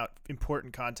point out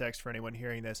important context for anyone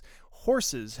hearing this.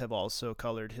 Horses have also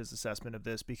colored his assessment of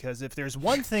this, because if there's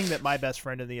one thing that my best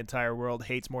friend in the entire world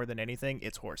hates more than anything,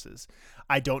 it's horses.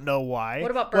 I don't know why.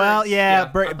 What about birds? Well, yeah,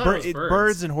 birds.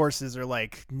 Birds and horses are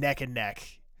like neck and neck.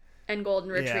 And golden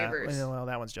retrievers. Yeah, well,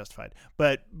 that one's justified.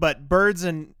 But birds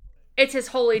and... It's his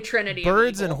holy trinity.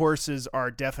 Birds and horses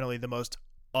are definitely the most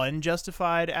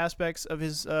unjustified aspects of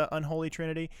his unholy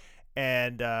trinity.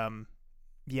 And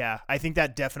yeah, I think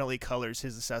that definitely colors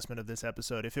his assessment of this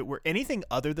episode. If it were anything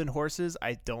other than horses,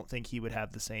 I don't think he would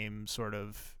have the same sort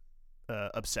of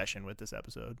obsession with this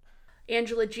episode.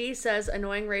 Angela G says,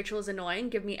 annoying Rachel is annoying.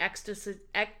 Give me ecstasy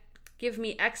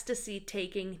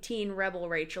taking teen rebel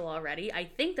Rachel already. I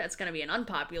think that's going to be an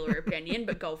unpopular opinion,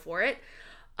 but go for it.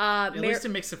 At least it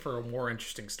makes it for a more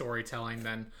interesting storytelling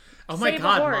than, oh my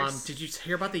God, Mom, did you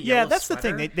hear about the yellow that's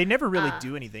sweater? The thing. They never really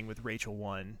do anything with Rachel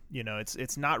 1. You know,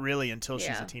 it's not really until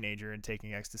she's a teenager and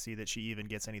taking ecstasy that she even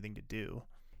gets anything to do.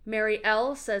 Mary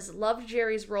L says, loved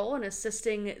Jerry's role in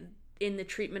assisting in the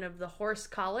treatment of the horse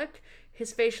colic.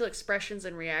 His facial expressions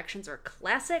and reactions are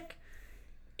classic.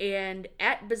 And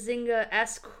at Bazinga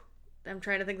I'm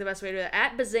trying to think the best way to do that.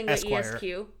 At Bazinga Esquire.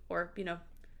 ESQ, or, you know,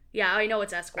 yeah, I know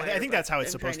it's Esquire. I think that's how it's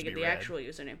I'm supposed trying to get be the read. actual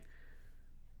username.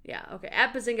 Yeah, okay.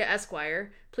 At Bazinga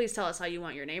Esquire, please tell us how you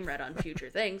want your name read on future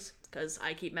things, because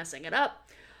I keep messing it up.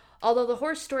 Although the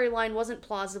horse storyline wasn't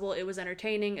plausible, it was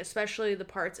entertaining, especially the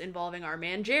parts involving our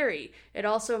man Jerry. It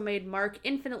also made Mark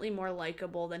infinitely more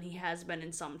likable than he has been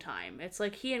in some time. It's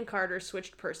like he and Carter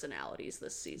switched personalities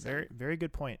this season. Very, very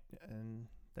good point, and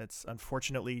that's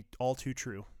unfortunately all too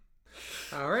true.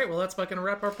 All right, well, that's about going to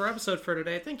wrap up our episode for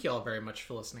today. Thank you all very much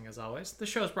for listening, as always. The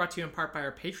show is brought to you in part by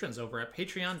our patrons over at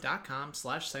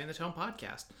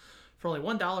patreon.com/SettingTheTonePodcast. For only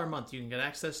 $1 a month, you can get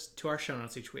access to our show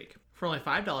notes each week. For only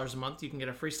 $5 a month, you can get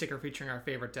a free sticker featuring our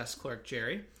favorite desk clerk,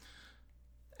 Jerry.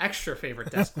 Extra favorite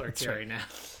desk clerk, Jerry, now.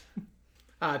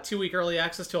 2-week early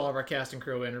access to all of our cast and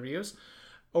crew interviews.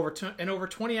 Over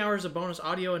 20 hours of bonus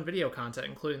audio and video content,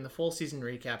 including the full season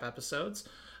recap episodes.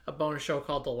 a bonus show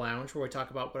called The Lounge, where we talk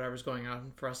about whatever's going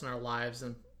on for us in our lives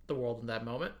and the world in that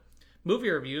moment. Movie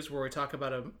reviews, where we talk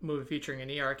about a movie featuring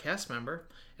an ER cast member.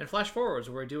 And Flash Forwards,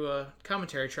 where we do a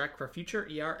commentary track for future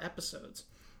ER episodes.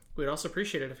 We'd also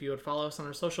appreciate it if you would follow us on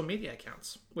our social media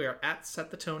accounts. We are at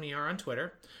SetTheToneER on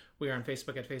Twitter. We are on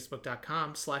Facebook at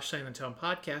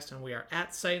facebook.com/SettingTheTonePodcast, and we are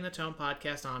at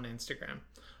SettingTheTonePodcast on Instagram.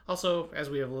 Also, as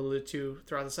we have alluded to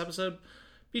throughout this episode,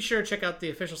 be sure to check out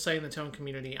the official Setting the Tone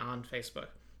community on Facebook.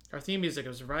 Our theme music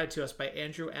was provided to us by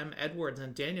Andrew M. Edwards.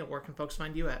 And Daniel, where can folks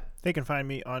find you at? They can find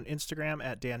me on Instagram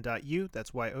at dan.u,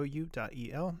 that's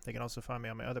YOU.EL. They can also find me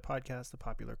on my other podcast, The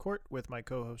Popular Court, with my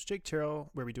co-host Jake Terrell,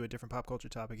 where we do a different pop culture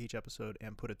topic each episode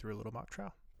and put it through a little mock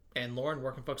trial. And Lauren,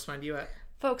 where can folks find you at?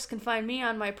 Folks can find me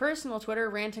on my personal Twitter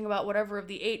ranting about whatever of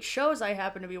the 8 shows I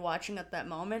happen to be watching at that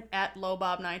moment, at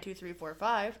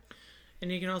lowbob92345.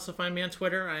 And you can also find me on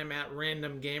Twitter. I am at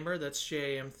Random Gamer, that's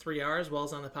JAM3R, as well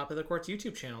as on the Popular Court's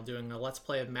YouTube channel, doing a Let's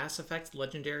Play of Mass Effect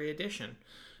Legendary Edition.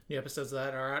 New episodes of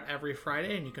that are out every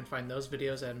Friday, and you can find those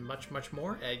videos and much, much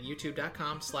more at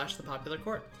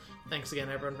youtube.com/thepopularcourt. Thanks again,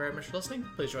 everyone, very much for listening.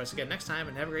 Please join us again next time,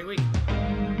 and have a great week.